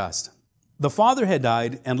little too fast. The father had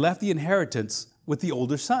died and left the inheritance with the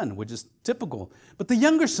older son, which is typical. But the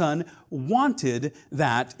younger son wanted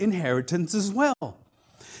that inheritance as well.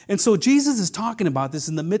 And so Jesus is talking about this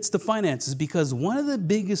in the midst of finances because one of the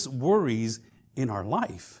biggest worries in our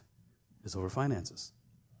life is over finances.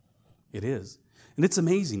 It is. And it's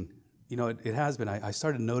amazing. It has been. I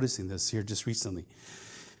started noticing this here just recently.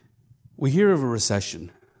 We hear of a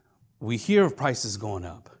recession. We hear of prices going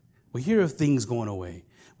up. We hear of things going away.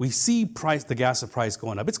 We see the gas price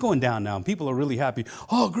going up. It's going down now, and people are really happy.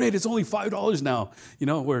 Oh, great, it's only $5 now.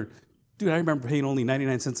 I remember paying only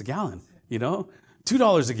 99 cents a gallon,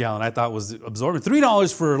 $2 a gallon I thought was absorbent.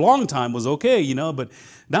 $3 for a long time was okay, but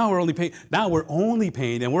now we're only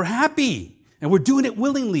paying, and we're happy, and we're doing it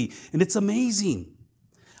willingly, and it's amazing.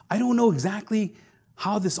 I don't know exactly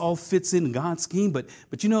how this all fits in God's scheme, but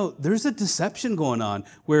there's a deception going on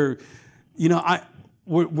where,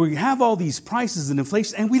 we have all these prices and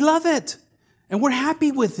inflation, and we love it, and we're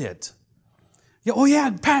happy with it.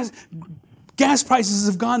 Gas prices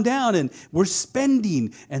have gone down, and we're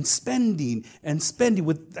spending and spending and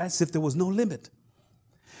spending as if there was no limit.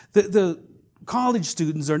 The college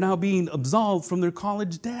students are now being absolved from their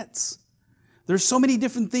college debts. There's so many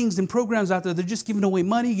different things and programs out there. They're just giving away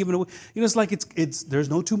money, it's like there's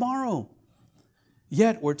no tomorrow.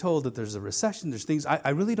 Yet we're told that there's a recession, there's things.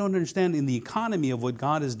 I really don't understand in the economy of what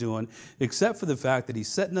God is doing, except for the fact that he's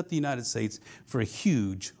setting up the United States for a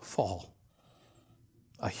huge fall.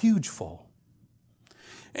 A huge fall.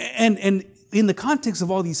 And in the context of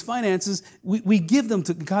all these finances, we give them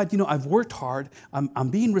to God. I've worked hard. I'm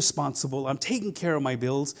being responsible. I'm taking care of my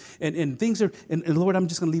bills. And things are, and Lord, I'm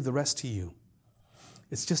just going to leave the rest to you.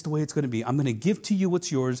 It's just the way it's going to be. I'm going to give to you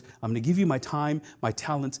what's yours. I'm going to give you my time, my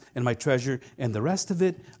talents, and my treasure. And the rest of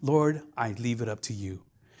it, Lord, I leave it up to you.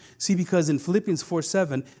 See, because in Philippians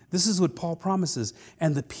 4:7, this is what Paul promises.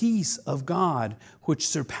 And the peace of God, which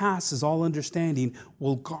surpasses all understanding,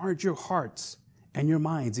 will guard your hearts and your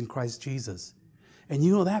minds in Christ Jesus. And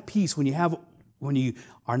that peace when you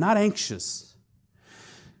are not anxious,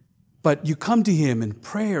 but you come to him in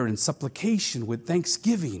prayer and supplication with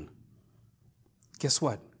thanksgiving, guess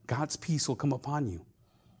what? God's peace will come upon you.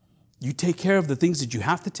 You take care of the things that you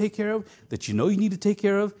have to take care of, that you need to take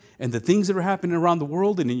care of, and the things that are happening around the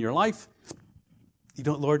world and in your life.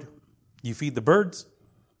 Lord, you feed the birds,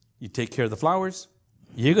 you take care of the flowers,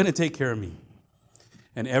 you're going to take care of me.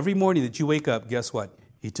 And every morning that you wake up, guess what?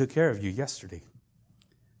 He took care of you yesterday.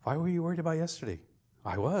 Why were you worried about yesterday?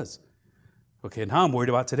 I was. Okay, now I'm worried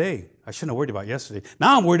about today. I shouldn't have worried about yesterday.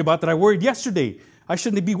 Now I'm worried about that I worried yesterday. I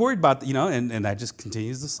shouldn't be worried about, and that just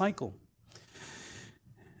continues the cycle.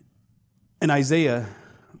 In Isaiah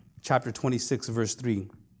chapter 26, verse 3,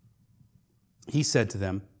 he said to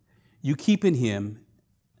them, You keep him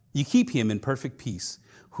in perfect peace,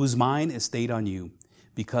 whose mind is stayed on you,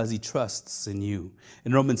 because he trusts in you.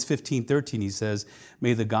 In Romans 15:13, he says,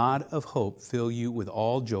 May the God of hope fill you with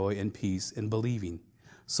all joy and peace in believing,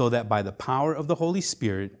 so that by the power of the Holy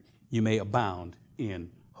Spirit you may abound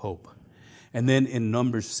in hope. And then in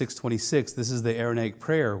Numbers 6:26, this is the Aaronic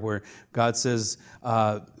prayer where God says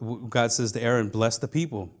to Aaron, bless the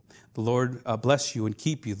people. The Lord bless you and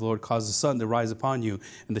keep you. The Lord cause the sun to rise upon you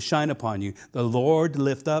and to shine upon you. The Lord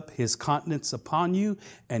lift up his countenance upon you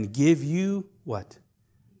and give you what?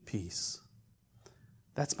 Peace.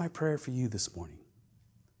 That's my prayer for you this morning.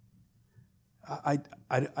 I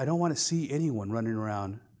don't want to see anyone running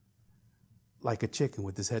around like a chicken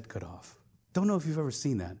with his head cut off. Don't know if you've ever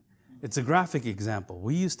seen that. It's a graphic example.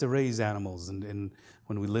 We used to raise animals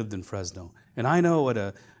when we lived in Fresno. And I know what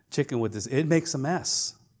a chicken with this, it makes a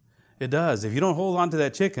mess. It does. If you don't hold on to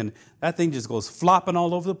that chicken, that thing just goes flopping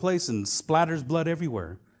all over the place and splatters blood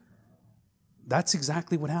everywhere. That's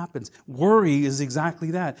exactly what happens. Worry is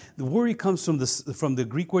exactly that. The worry comes from the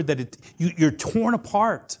Greek word that you're torn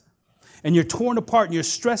apart. And you're torn apart and you're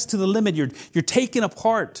stressed to the limit. You're taken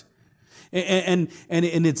apart. And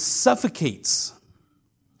it suffocates.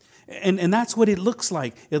 And that's what it looks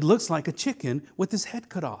like. It looks like a chicken with his head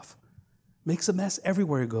cut off. Makes a mess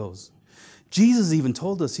everywhere it goes. Jesus even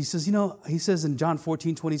told us, he says in John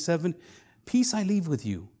 14:27, peace I leave with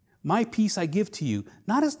you. My peace I give to you.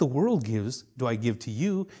 Not as the world gives, do I give to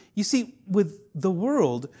you. You see, with the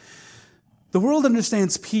world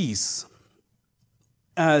understands peace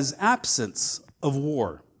as absence of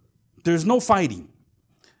war. There's no fighting.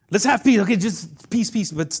 Let's have peace. Okay, just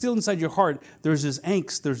peace. But still inside your heart, there's this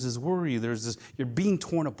angst, there's this worry, you're being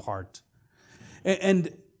torn apart.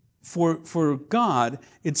 And for God,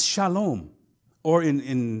 it's shalom. Or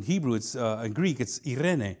in Hebrew, in Greek, it's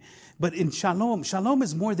irene. But in shalom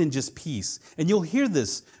is more than just peace. And you'll hear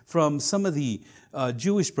this from some of the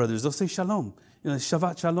Jewish brothers. They'll say shalom.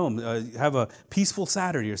 Shabbat shalom. Have a peaceful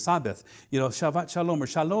Saturday or Sabbath. Shabbat shalom or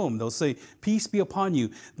shalom. They'll say peace be upon you.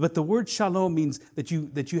 But the word shalom means that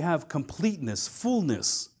you have completeness,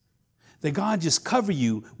 fullness. That God just cover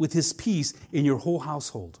you with his peace in your whole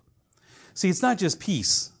household. See, it's not just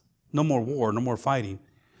peace. No more war, no more fighting.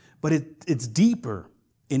 But it's deeper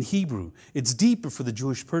in Hebrew. It's deeper for the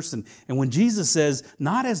Jewish person. And when Jesus says,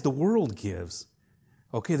 not as the world gives,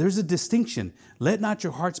 okay, there's a distinction. Let not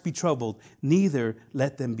your hearts be troubled, neither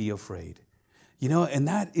let them be afraid. And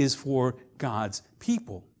that is for God's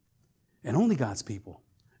people. And only God's people.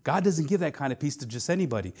 God doesn't give that kind of peace to just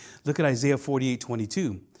anybody. Look at Isaiah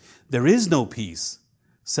 48:22. There is no peace,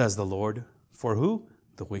 says the Lord. For who?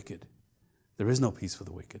 The wicked. There is no peace for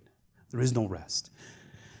the wicked. There is no rest.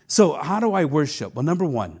 So how do I worship? Well, number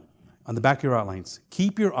one, on the back of your outlines,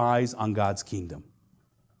 keep your eyes on God's kingdom.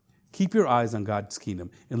 Keep your eyes on God's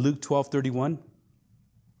kingdom. In Luke 12:31,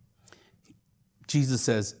 Jesus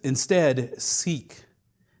says, instead, seek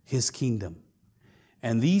his kingdom,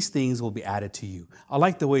 and these things will be added to you. I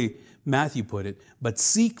like the way Matthew put it, but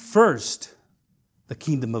seek first the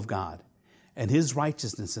kingdom of God and his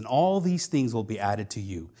righteousness, and all these things will be added to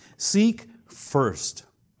you. Seek first.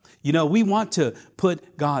 We want to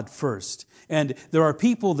put God first. And there are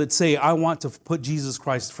people that say, I want to put Jesus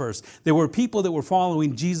Christ first. There were people that were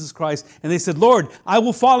following Jesus Christ, and they said, Lord, I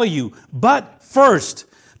will follow you, but first,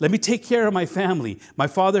 let me take care of my family. My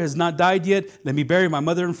father has not died yet. Let me bury my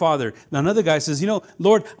mother and father. Now another guy says,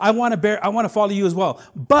 Lord, I want to follow you as well.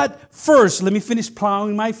 But first, let me finish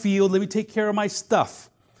plowing my field. Let me take care of my stuff.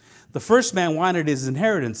 The first man wanted his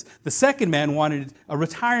inheritance. The second man wanted a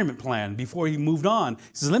retirement plan before he moved on. He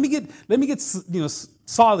says, let me get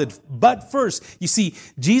solid. But first, you see,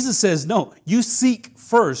 Jesus says, no, you seek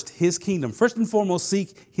first his kingdom. First and foremost,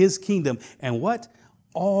 seek his kingdom. And what?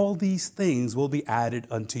 All these things will be added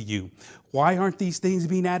unto you. Why aren't these things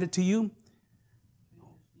being added to you?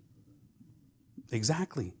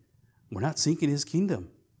 Exactly. We're not seeking his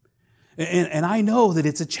kingdom. And I know that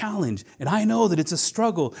it's a challenge, and I know that it's a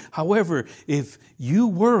struggle. However, if you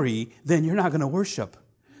worry, then you're not going to worship.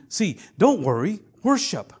 See, don't worry,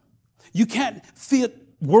 worship. You can't fit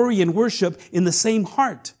worry and worship in the same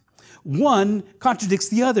heart. One contradicts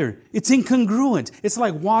the other. It's incongruent. It's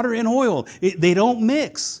like water and oil. They don't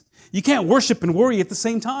mix. You can't worship and worry at the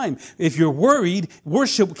same time. If you're worried,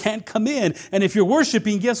 worship can't come in. And if you're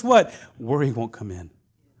worshiping, guess what? Worry won't come in.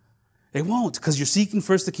 It won't, because you're seeking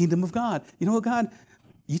first the kingdom of God. You know what, God?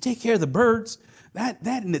 You take care of the birds. That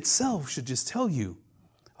in itself should just tell you,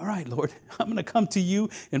 all right, Lord, I'm going to come to you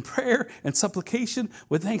in prayer and supplication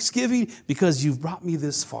with thanksgiving because you've brought me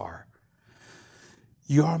this far.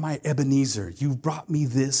 You are my Ebenezer. You've brought me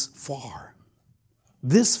this far.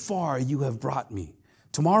 This far you have brought me.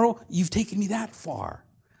 Tomorrow, you've taken me that far.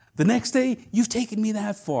 The next day, you've taken me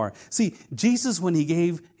that far. See, Jesus, when he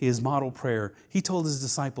gave his model prayer, he told his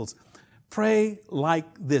disciples, pray like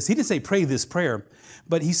this. He didn't say pray this prayer,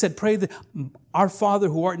 but he said, pray that our Father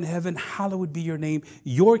who art in heaven, hallowed be your name.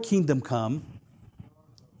 Your kingdom come.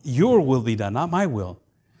 Your will be done, not my will.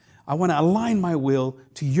 I want to align my will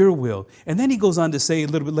to your will. And then he goes on to say a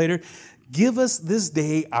little bit later, give us this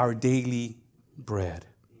day our daily bread.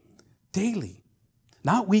 Daily.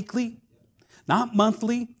 Not weekly, not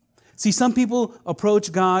monthly. See, some people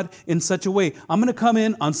approach God in such a way. I'm going to come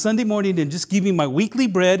in on Sunday morning and just give me my weekly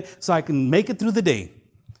bread so I can make it through the day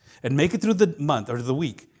and make it through the month or the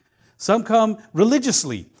week. Some come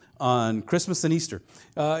religiously on Christmas and Easter,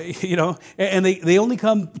 and they only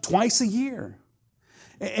come twice a year.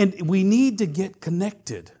 And we need to get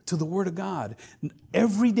connected to the Word of God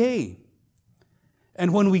every day.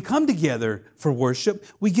 And when we come together for worship,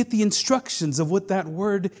 we get the instructions of what that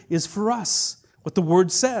Word is for us. What the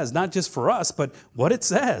Word says, not just for us, but what it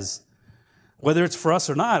says. Whether it's for us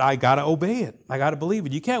or not, I got to obey it. I got to believe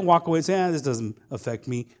it. You can't walk away and say, this doesn't affect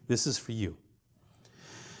me. This is for you.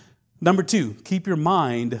 Number 2, keep your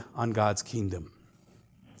mind on God's kingdom.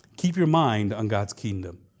 Keep your mind on God's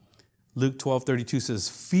kingdom. Luke 12:32 says,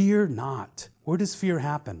 fear not. Where does fear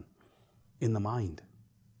happen? In the mind.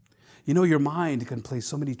 You know, your mind can play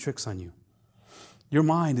so many tricks on you. Your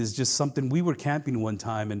mind is just something. We were camping one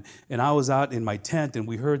time, and I was out in my tent, and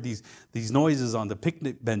we heard these noises on the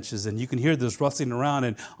picnic benches, and you can hear this rustling around,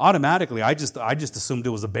 and automatically I just assumed it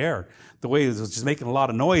was a bear. The way it was just making a lot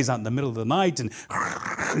of noise out in the middle of the night, and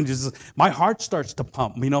just my heart starts to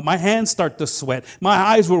pump. You know, my hands start to sweat. My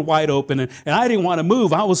eyes were wide open, and I didn't want to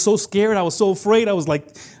move. I was so scared. I was so afraid. I was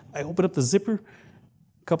like, I opened up the zipper,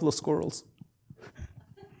 a couple of squirrels.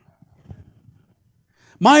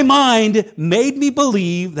 My mind made me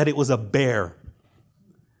believe that it was a bear.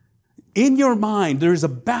 In your mind, there's a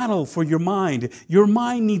battle for your mind. Your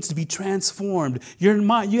mind needs to be transformed. Your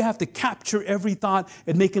mind, you have to capture every thought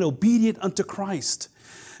and make it obedient unto Christ.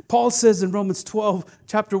 Paul says in Romans 12,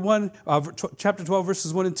 chapter 12,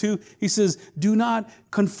 verses 1 and 2, he says, do not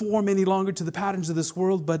conform any longer to the patterns of this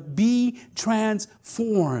world, but be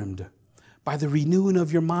transformed by the renewing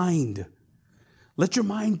of your mind. Let your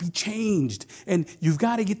mind be changed. And you've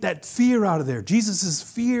got to get that fear out of there. Jesus says,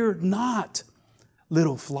 fear not,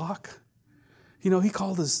 little flock. You know, he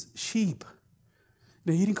called us sheep.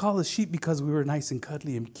 You know, he didn't call us sheep because we were nice and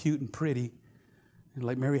cuddly and cute and pretty. And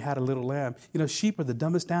like Mary had a little lamb. You know, sheep are the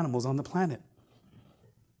dumbest animals on the planet.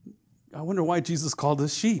 I wonder why Jesus called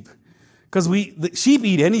us sheep. Because the sheep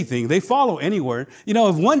eat anything. They follow anywhere. You know,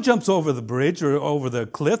 if one jumps over the bridge or over the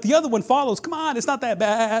cliff, the other one follows. Come on, it's not that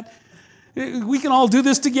bad. We can all do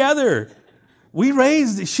this together. We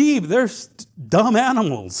raised sheep. They're dumb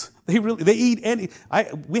animals. They eat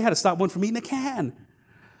we had to stop one from eating a can.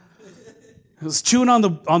 It was chewing on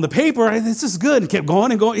the paper. This is good. And kept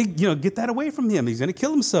going and going. You know, get that away from him. He's going to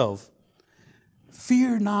kill himself.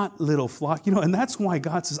 Fear not, little flock. You know, and that's why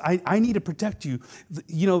God says, I need to protect you.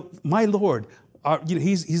 You know, my Lord,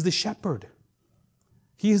 he's the shepherd.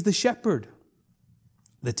 He is the shepherd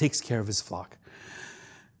that takes care of his flock.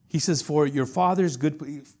 He says, for it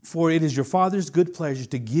is your Father's good pleasure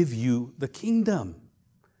to give you the kingdom.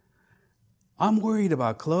 I'm worried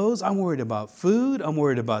about clothes. I'm worried about food. I'm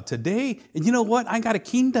worried about today. And you know what? I got a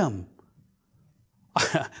kingdom.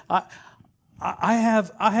 I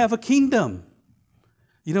have a kingdom.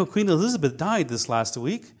 You know, Queen Elizabeth died this last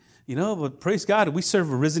week. You know, but praise God, we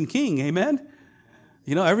serve a risen king. Amen.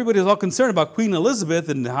 You know, everybody's all concerned about Queen Elizabeth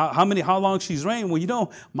and how long she's reigned. Well, you know,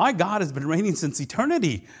 my God has been reigning since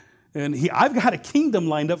eternity. And I've got a kingdom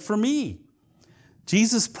lined up for me.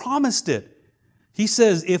 Jesus promised it. He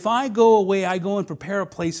says, if I go away, I go and prepare a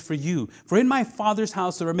place for you. For in my Father's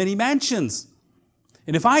house there are many mansions.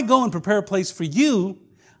 And if I go and prepare a place for you,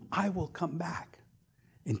 I will come back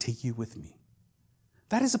and take you with me.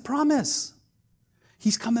 That is a promise.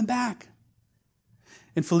 He's coming back.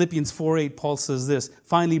 In Philippians 4:8, Paul says this,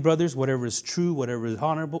 finally, brothers, whatever is true, whatever is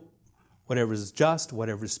honorable, whatever is just,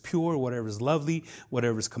 whatever is pure, whatever is lovely,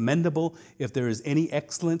 whatever is commendable, if there is any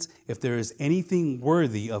excellence, if there is anything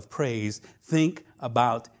worthy of praise, think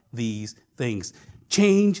about these things.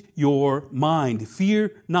 Change your mind.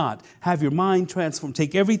 Fear not. Have your mind transformed.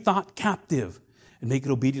 Take every thought captive and make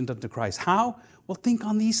it obedient unto Christ. How? Well, think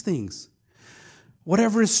on these things.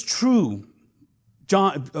 Whatever is true,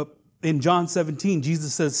 in John 17,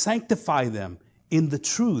 Jesus says, sanctify them in the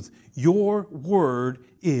truth. Your word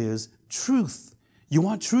is truth. You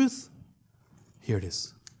want truth? Here it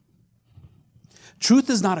is. Truth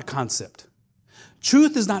is not a concept.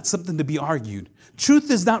 Truth is not something to be argued.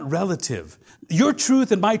 Truth is not relative. Your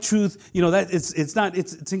truth and my truth,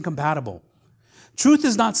 it's incompatible. Truth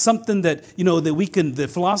is not something that, that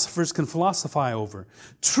philosophers can philosophize over.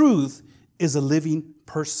 Truth is a living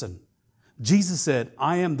person. Jesus said,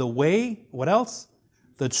 I am the way, what else?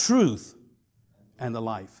 The truth and the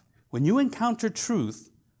life. When you encounter truth,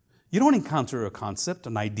 you don't encounter a concept,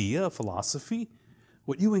 an idea, a philosophy.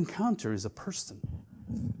 What you encounter is a person,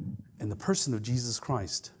 and the person of Jesus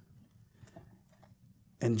Christ.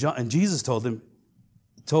 And Jesus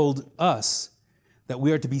told us that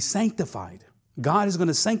we are to be sanctified. God is going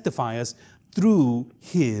to sanctify us through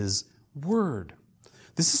His Word.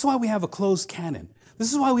 This is why we have a closed canon.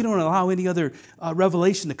 This is why we don't allow any other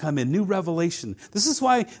revelation to come in, new revelation. This is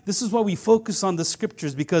why we focus on the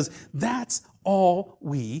Scriptures, because that's all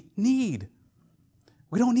we need.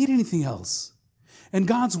 We don't need anything else. And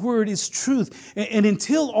God's Word is truth. And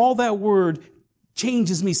until all that Word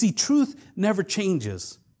changes me, see, truth never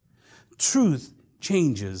changes. Truth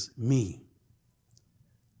changes me.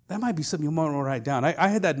 That might be something you might want to write down. I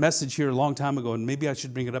had that message here a long time ago, and maybe I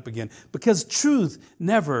should bring it up again. Because truth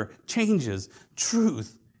never changes.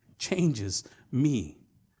 Truth changes me.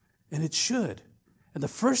 And it should. And the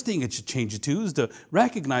first thing it should change you to is to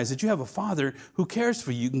recognize that you have a Father who cares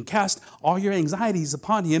for you. You can cast all your anxieties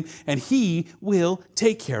upon Him, and He will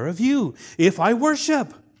take care of you. If I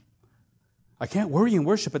worship, I can't worry and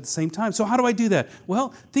worship at the same time. So how do I do that?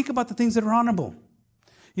 Well, think about the things that are honorable.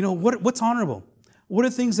 What's honorable? What are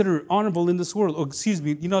things that are honorable in this world? Oh, excuse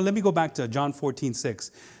me. Let me go back to John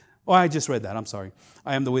 14:6. Oh, I just read that. I'm sorry.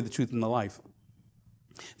 I am the way, the truth, and the life.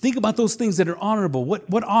 Think about those things that are honorable.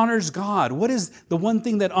 What honors God? What is the one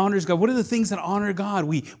thing that honors God? What are the things that honor God?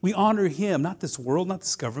 We honor Him, not this world, not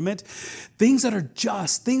this government. Things that are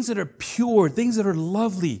just, things that are pure, things that are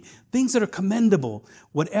lovely, things that are commendable.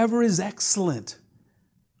 Whatever is excellent.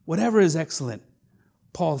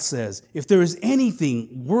 Paul says, if there is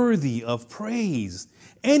anything worthy of praise,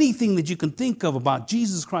 anything that you can think of about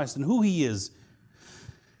Jesus Christ and who He is,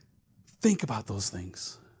 think about those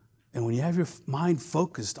things. And when you have your mind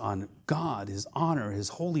focused on God, His honor, His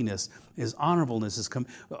holiness, His honorableness,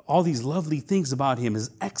 all these lovely things about Him,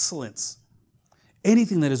 His excellence,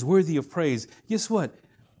 anything that is worthy of praise, guess what?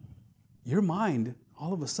 Your mind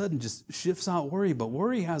all of a sudden just shifts out worry. But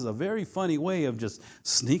worry has a very funny way of just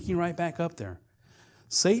sneaking right back up there.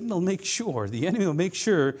 Satan will make sure, the enemy will make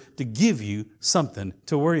sure to give you something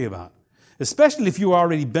to worry about. Especially if you're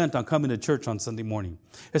already bent on coming to church on Sunday morning.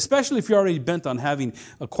 Especially if you're already bent on having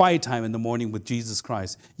a quiet time in the morning with Jesus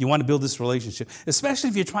Christ. You want to build this relationship. Especially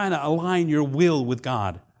if you're trying to align your will with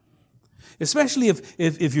God. Especially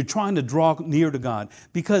if you're trying to draw near to God.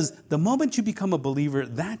 Because the moment you become a believer,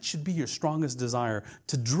 that should be your strongest desire,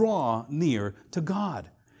 to draw near to God.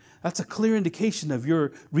 That's a clear indication of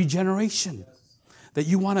your regeneration. That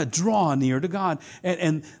you want to draw near to God.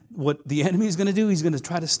 And what the enemy is going to do, he's going to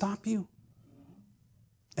try to stop you.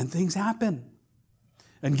 And things happen.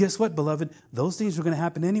 And guess what, beloved? Those things are going to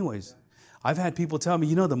happen anyways. I've had people tell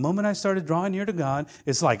me, the moment I started drawing near to God,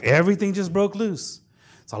 it's like everything just broke loose.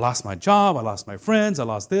 So I lost my job, I lost my friends, I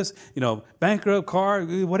lost this, bankrupt, car,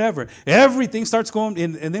 whatever. Everything starts going,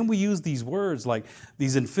 and then we use these words like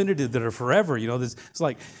these infinitive that are forever. It's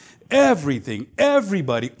like everything,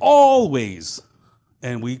 everybody, always.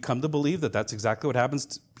 And we come to believe that that's exactly what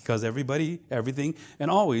happens because everybody, everything, and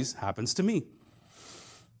always happens to me.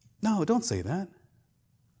 No, don't say that.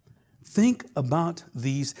 Think about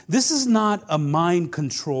these. This is not a mind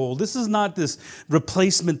control. This is not this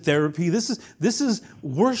replacement therapy. This is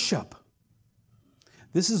worship.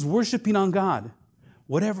 This is worshiping on God.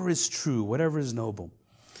 Whatever is true, whatever is noble.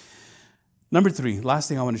 Number 3, last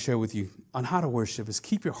thing I want to share with you on how to worship is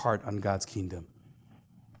keep your heart on God's kingdom.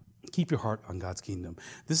 Keep your heart on God's kingdom.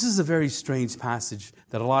 This is a very strange passage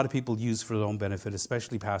that a lot of people use for their own benefit,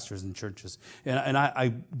 especially pastors and churches. And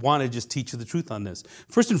I want to just teach you the truth on this.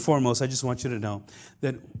 First and foremost, I just want you to know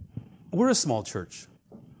that we're a small church.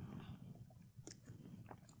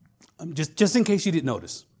 Just in case you didn't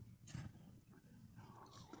notice.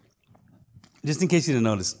 Just in case you didn't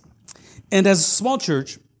notice. And as a small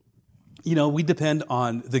church, we depend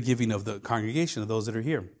on the giving of the congregation, of those that are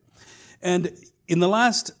here. And in the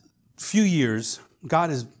last few years, God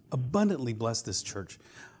has abundantly blessed this church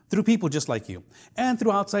through people just like you and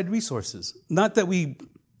through outside resources. Not that we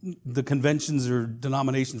the conventions or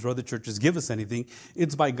denominations or other churches give us anything.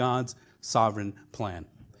 It's by God's sovereign plan.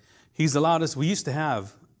 He's allowed us, we used to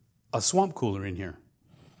have a swamp cooler in here.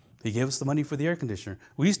 He gave us the money for the air conditioner.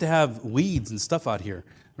 We used to have weeds and stuff out here.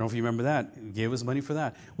 I don't know if you remember that. He gave us money for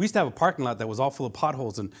that. We used to have a parking lot that was all full of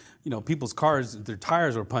potholes and, people's cars, their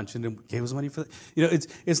tires were punched and he gave us money for that.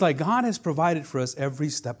 It's like God has provided for us every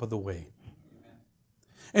step of the way.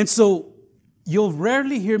 And so you'll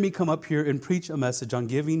rarely hear me come up here and preach a message on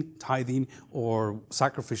giving, tithing, or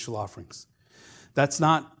sacrificial offerings. That's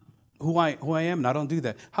not who I am, and I don't do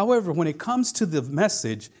that. However, when it comes to the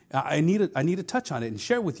message, I need to touch on it and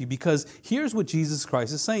share with you, because here's what Jesus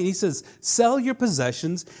Christ is saying. He says, sell your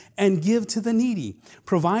possessions and give to the needy.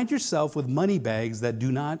 Provide yourself with money bags that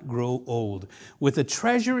do not grow old, with a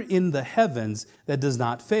treasure in the heavens that does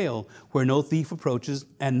not fail, where no thief approaches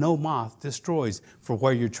and no moth destroys. For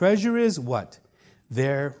where your treasure is, what?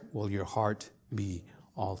 There will your heart be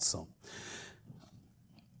also.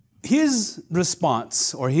 His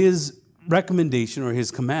response or his recommendation or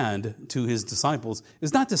his command to his disciples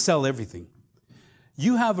is not to sell everything.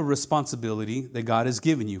 You have a responsibility that God has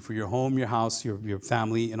given you for your home, your house, your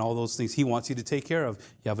family, and all those things He wants you to take care of.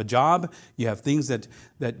 You have a job. You have things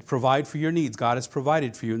that provide for your needs. God has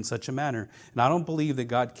provided for you in such a manner. And I don't believe that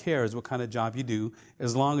God cares what kind of job you do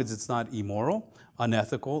as long as it's not immoral,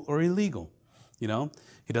 unethical, or illegal. He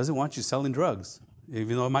doesn't want you selling drugs,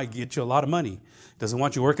 even though it might get you a lot of money. He doesn't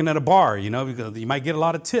want you working at a bar, because you might get a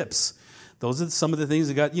lot of tips. Those are some of the things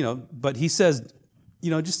that got, but He says,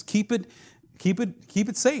 just keep it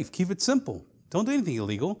safe, keep it simple. Don't do anything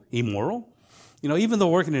illegal, immoral. Even though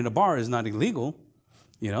working in a bar is not illegal,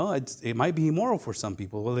 it might be immoral for some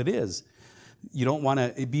people. Well, it is. You don't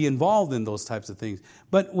want to be involved in those types of things.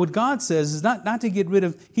 But what God says is not to get rid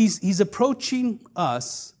of, He's approaching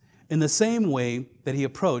us in the same way that He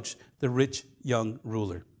approached the rich young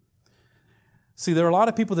ruler. See, there are a lot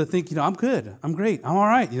of people that think, I'm good, I'm great, I'm all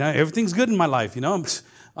right, everything's good in my life, me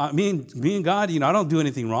and God, I don't do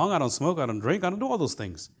anything wrong, I don't smoke, I don't drink, I don't do all those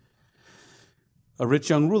things. A rich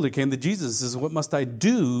young ruler came to Jesus and says, what must I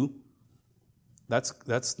do?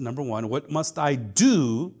 That's number one. What must I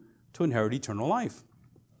do to inherit eternal life?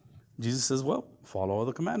 Jesus says, well, follow all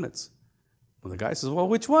the commandments. Well, the guy says, well,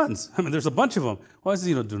 which ones? There's a bunch of them. Well, he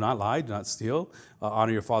says, do not lie, do not steal,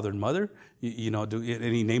 honor your father and mother. And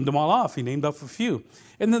he named them all off. He named off a few.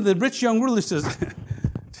 And then the rich young ruler says,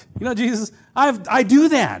 Jesus, I do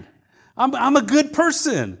that. I'm a good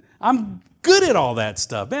person. I'm good at all that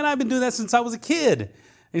stuff. Man, I've been doing that since I was a kid. And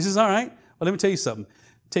he says, all right, well, let me tell you something.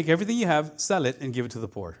 Take everything you have, sell it, and give it to the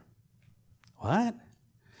poor. What?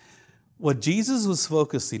 What Jesus was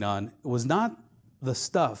focusing on was not the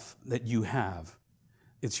stuff that you have.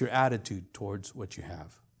 It's your attitude towards what you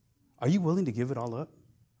have. Are you willing to give it all up?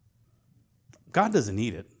 God doesn't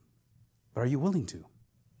need it, but are you willing to?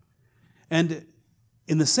 And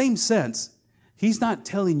in the same sense, He's not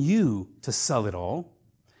telling you to sell it all.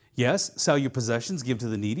 Yes, sell your possessions, give to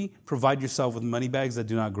the needy, provide yourself with money bags that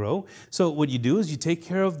do not grow. So what you do is you take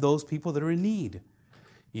care of those people that are in need.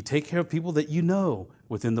 You take care of people that you know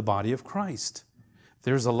within the body of Christ.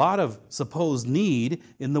 There's a lot of supposed need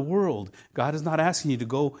in the world. God is not asking you to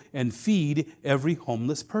go and feed every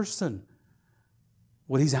homeless person.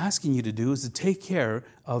 What He's asking you to do is to take care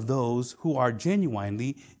of those who are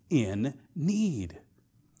genuinely in need,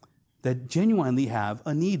 that genuinely have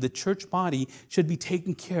a need. The church body should be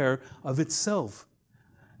taking care of itself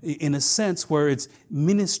in a sense where it's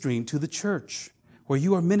ministering to the church, where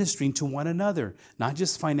you are ministering to one another, not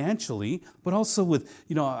just financially, but also with,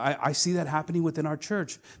 I see that happening within our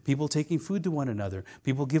church. People taking food to one another,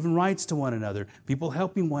 people giving rights to one another, people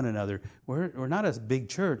helping one another. We're not a big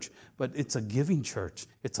church, but it's a giving church.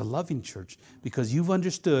 It's a loving church because you've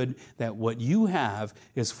understood that what you have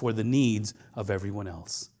is for the needs of everyone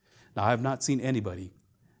else. Now, I have not seen anybody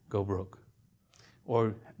go broke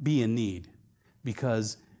or be in need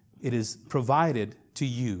because it is provided to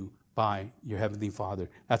you by your Heavenly Father.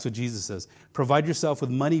 That's what Jesus says. Provide yourself with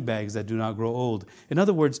money bags that do not grow old. In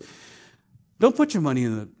other words, don't put your money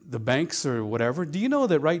in the banks or whatever. Do you know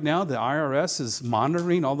that right now the IRS is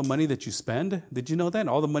monitoring all the money that you spend? Did you know that?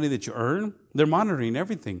 All the money that you earn? They're monitoring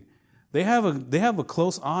everything. They have a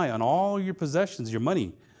close eye on all your possessions, your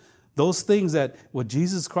money. Those things that what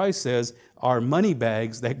Jesus Christ says are money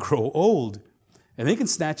bags that grow old. And they can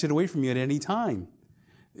snatch it away from you at any time.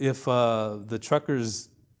 If the truckers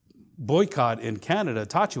boycott in Canada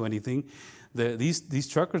taught you anything, these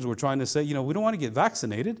truckers were trying to say, we don't want to get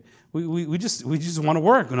vaccinated. We just want to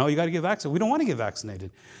work. You got to get vaccinated. We don't want to get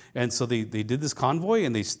vaccinated. And so they did this convoy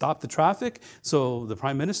and they stopped the traffic. So the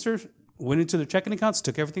prime minister went into their checking accounts,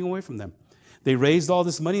 took everything away from them. They raised all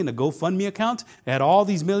this money in a GoFundMe account. They had all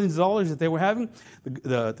these millions of dollars that they were having.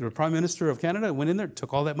 The Prime Minister of Canada went in there,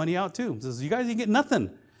 took all that money out too. Says, you guys didn't get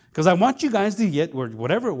nothing. Because I want you guys to get, or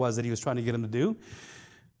whatever it was that he was trying to get them to do.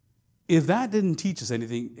 If that didn't teach us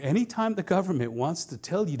anything, anytime the government wants to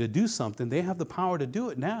tell you to do something, they have the power to do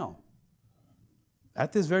it now.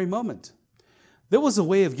 At this very moment. There was a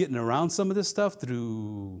way of getting around some of this stuff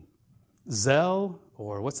through Zelle,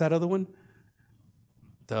 or what's that other one?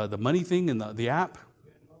 The money thing and the app?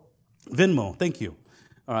 Venmo, thank you.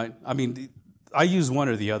 All right. I mean, I use one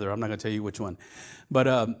or the other. I'm not going to tell you which one. But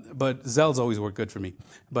Zelle's always worked good for me.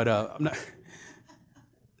 But I'm not...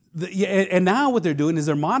 And now what they're doing is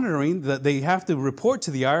they're monitoring that they have to report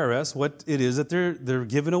to the IRS what it is that they're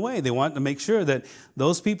giving away. They want to make sure that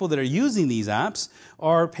those people that are using these apps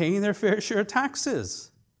are paying their fair share of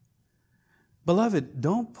taxes. Beloved,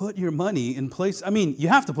 don't put your money in place. I mean, you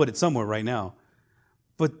have to put it somewhere right now,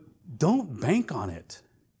 but don't bank on it.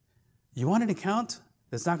 You want an account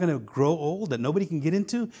that's not going to grow old, that nobody can get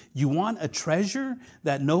into? You want a treasure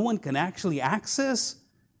that no one can actually access?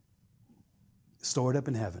 Store it up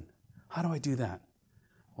in heaven. How do I do that?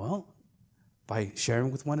 Well, by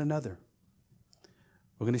sharing with one another.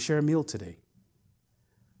 We're going to share a meal today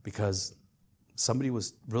because somebody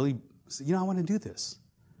was really, I want to do this.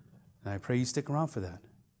 And I pray you stick around for that.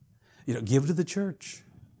 Give to the church.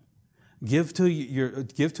 Give to a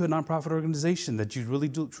nonprofit organization that you really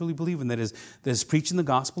truly believe in, that is preaching the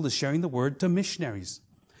gospel, is sharing the word to missionaries.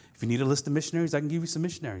 If you need a list of missionaries, I can give you some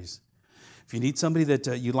missionaries. If you need somebody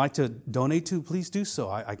that you'd like to donate to, please do so.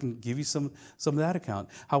 I can give you some of that account.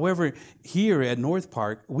 However, here at North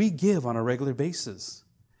Park, we give on a regular basis.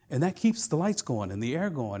 And that keeps the lights going and the air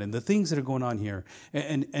going and the things that are going on here.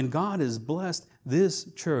 And God has blessed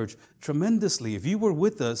this church tremendously. If you were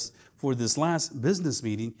with us for this last business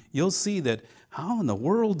meeting, you'll see that how in the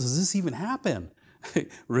world does this even happen?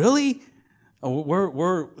 Really?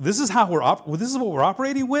 This is what we're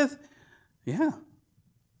operating with? Yeah.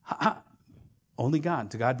 Only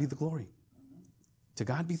God. To God be the glory. To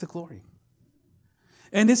God be the glory.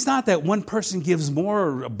 And it's not that one person gives more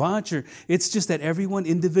or a bunch, or it's just that everyone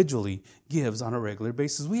individually gives on a regular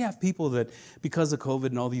basis. We have people that, because of COVID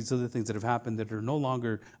and all these other things that have happened, that are no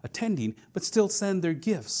longer attending, but still send their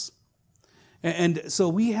gifts. And so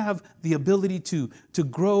we have the ability to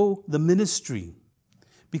grow the ministry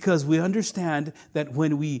because we understand that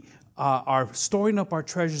when we are storing up our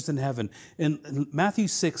treasures in heaven, in Matthew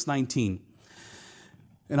 6:19,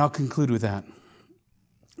 and I'll conclude with that.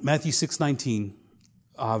 Matthew 6:19.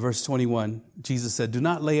 Verse 21, Jesus said, Do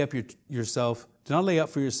not lay up for yourselves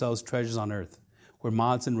treasures on earth, where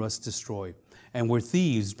moths and rust destroy, and where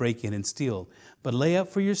thieves break in and steal. But lay up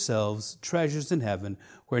for yourselves treasures in heaven,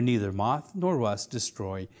 where neither moth nor rust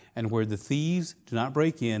destroy, and where the thieves do not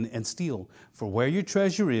break in and steal. For where your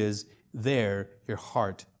treasure is, there your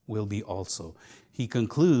heart will be also. He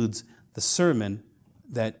concludes the sermon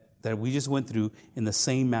that we just went through in the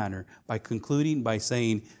same manner by concluding by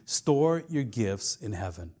saying, store your gifts in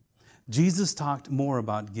heaven. Jesus talked more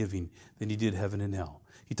about giving than he did heaven and hell.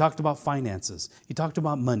 He talked about finances. He talked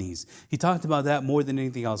about monies. He talked about that more than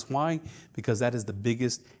anything else. Why? Because that is the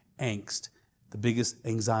biggest angst, the biggest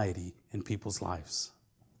anxiety in people's lives.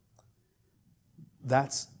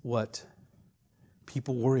 That's what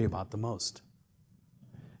people worry about the most.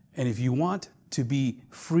 And if you want to be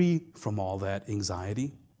free from all that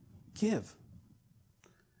anxiety, give.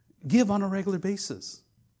 Give on a regular basis.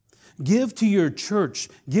 Give to your church.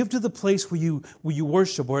 Give to the place where you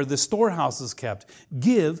worship, where the storehouse is kept.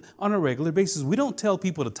 Give on a regular basis. We don't tell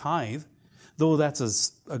people to tithe, though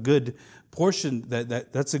that's a good portion,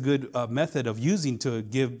 that's a good method of using to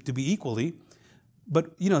give to be equally.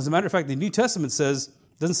 But, as a matter of fact, the New Testament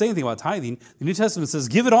doesn't say anything about tithing. The New Testament says,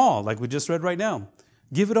 give it all, like we just read right now.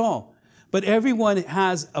 Give it all. But everyone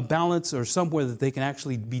has a balance or somewhere that they can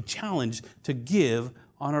actually be challenged to give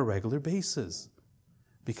on a regular basis.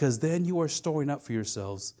 Because then you are storing up for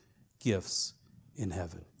yourselves gifts in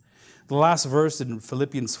heaven. The last verse in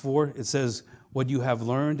Philippians 4, it says, what you have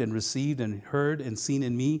learned and received and heard and seen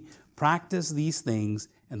in me, practice these things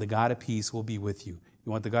and the God of peace will be with you.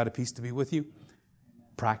 You want the God of peace to be with you?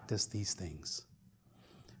 Practice these things.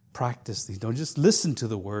 Practice these. Don't just listen to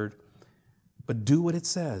the word, but do what it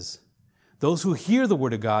says. Those who hear the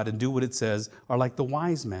word of God and do what it says are like the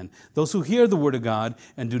wise man. Those who hear the word of God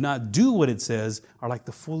and do not do what it says are like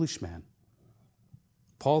the foolish man.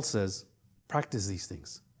 Paul says, practice these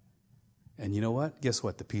things. And you know what? Guess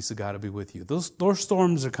what? The peace of God will be with you. Those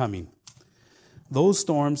storms are coming. Those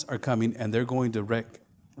storms are coming and they're going to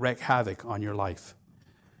wreak havoc on your life.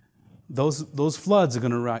 Those floods are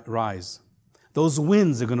going to rise. Those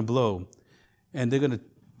winds are going to blow. And they're going to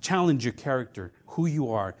challenge your character, who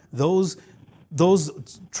you are. Those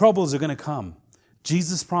troubles are going to come.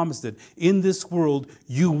 Jesus promised it. In this world,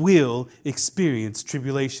 you will experience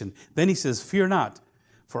tribulation. Then he says, fear not,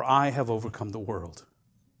 for I have overcome the world.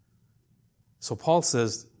 So Paul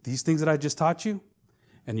says, these things that I just taught you,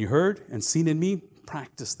 and you heard and seen in me,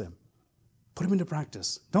 practice them. Put them into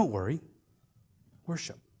practice. Don't worry.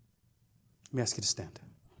 Worship. Let me ask you to stand.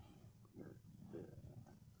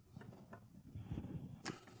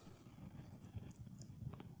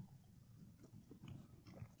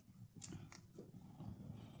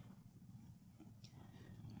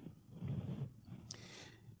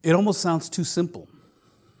 It almost sounds too simple.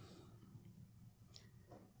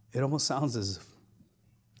 It almost sounds as if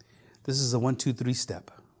this is a 1, 2, 3 step.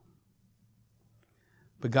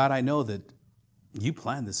 But God, I know that you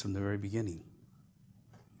planned this from the very beginning.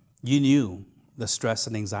 You knew the stress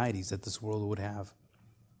and anxieties that this world would have.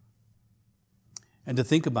 And to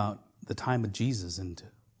think about the time of Jesus and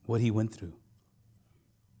what he went through.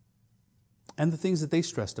 And the things that they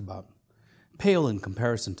stressed about, pale in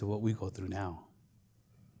comparison to what we go through now.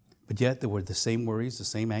 But yet there were the same worries, the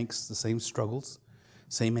same angst, the same struggles,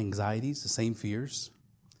 same anxieties, the same fears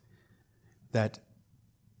that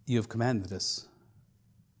you have commanded us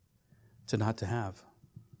to not to have.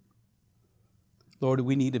 Lord,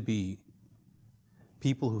 we need to be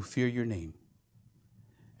people who fear your name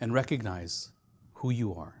and recognize who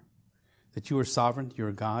you are, that you are sovereign, you're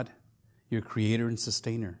a God, you're a creator and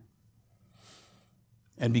sustainer.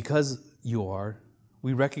 And because you are,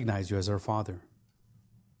 we recognize you as our Father.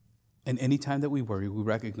 And any time that we worry, we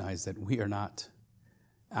recognize that we are not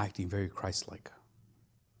acting very Christ-like.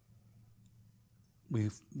 We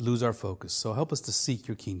lose our focus. So help us to seek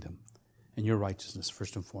your kingdom and your righteousness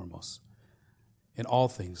first and foremost. In all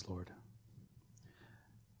things, Lord.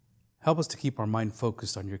 Help us to keep our mind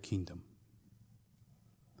focused on your kingdom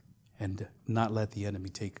and not let the enemy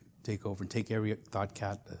take over and take every thought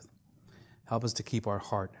captive. Help us to keep our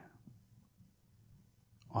heart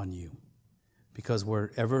on you. Because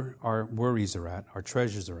wherever our worries are at, our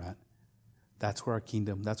treasures are at, that's where our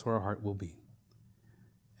kingdom, that's where our heart will be.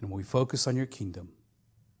 And when we focus on your kingdom,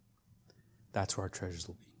 that's where our treasures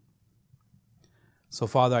will be. So,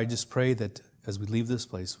 Father, I just pray that as we leave this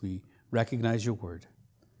place, we recognize your word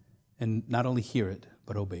and not only hear it,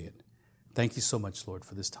 but obey it. Thank you so much, Lord,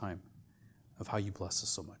 for this time of how you bless us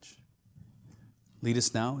so much. Lead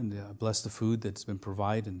us now and bless the food that's been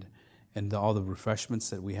provided and all the refreshments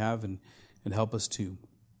that we have and help us to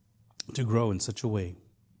grow in such a way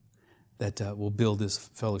that will build this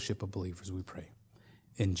fellowship of believers, we pray.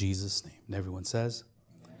 In Jesus' name. And everyone says,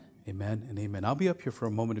 amen and amen. I'll be up here for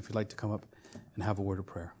a moment if you'd like to come up and have a word of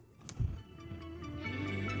prayer.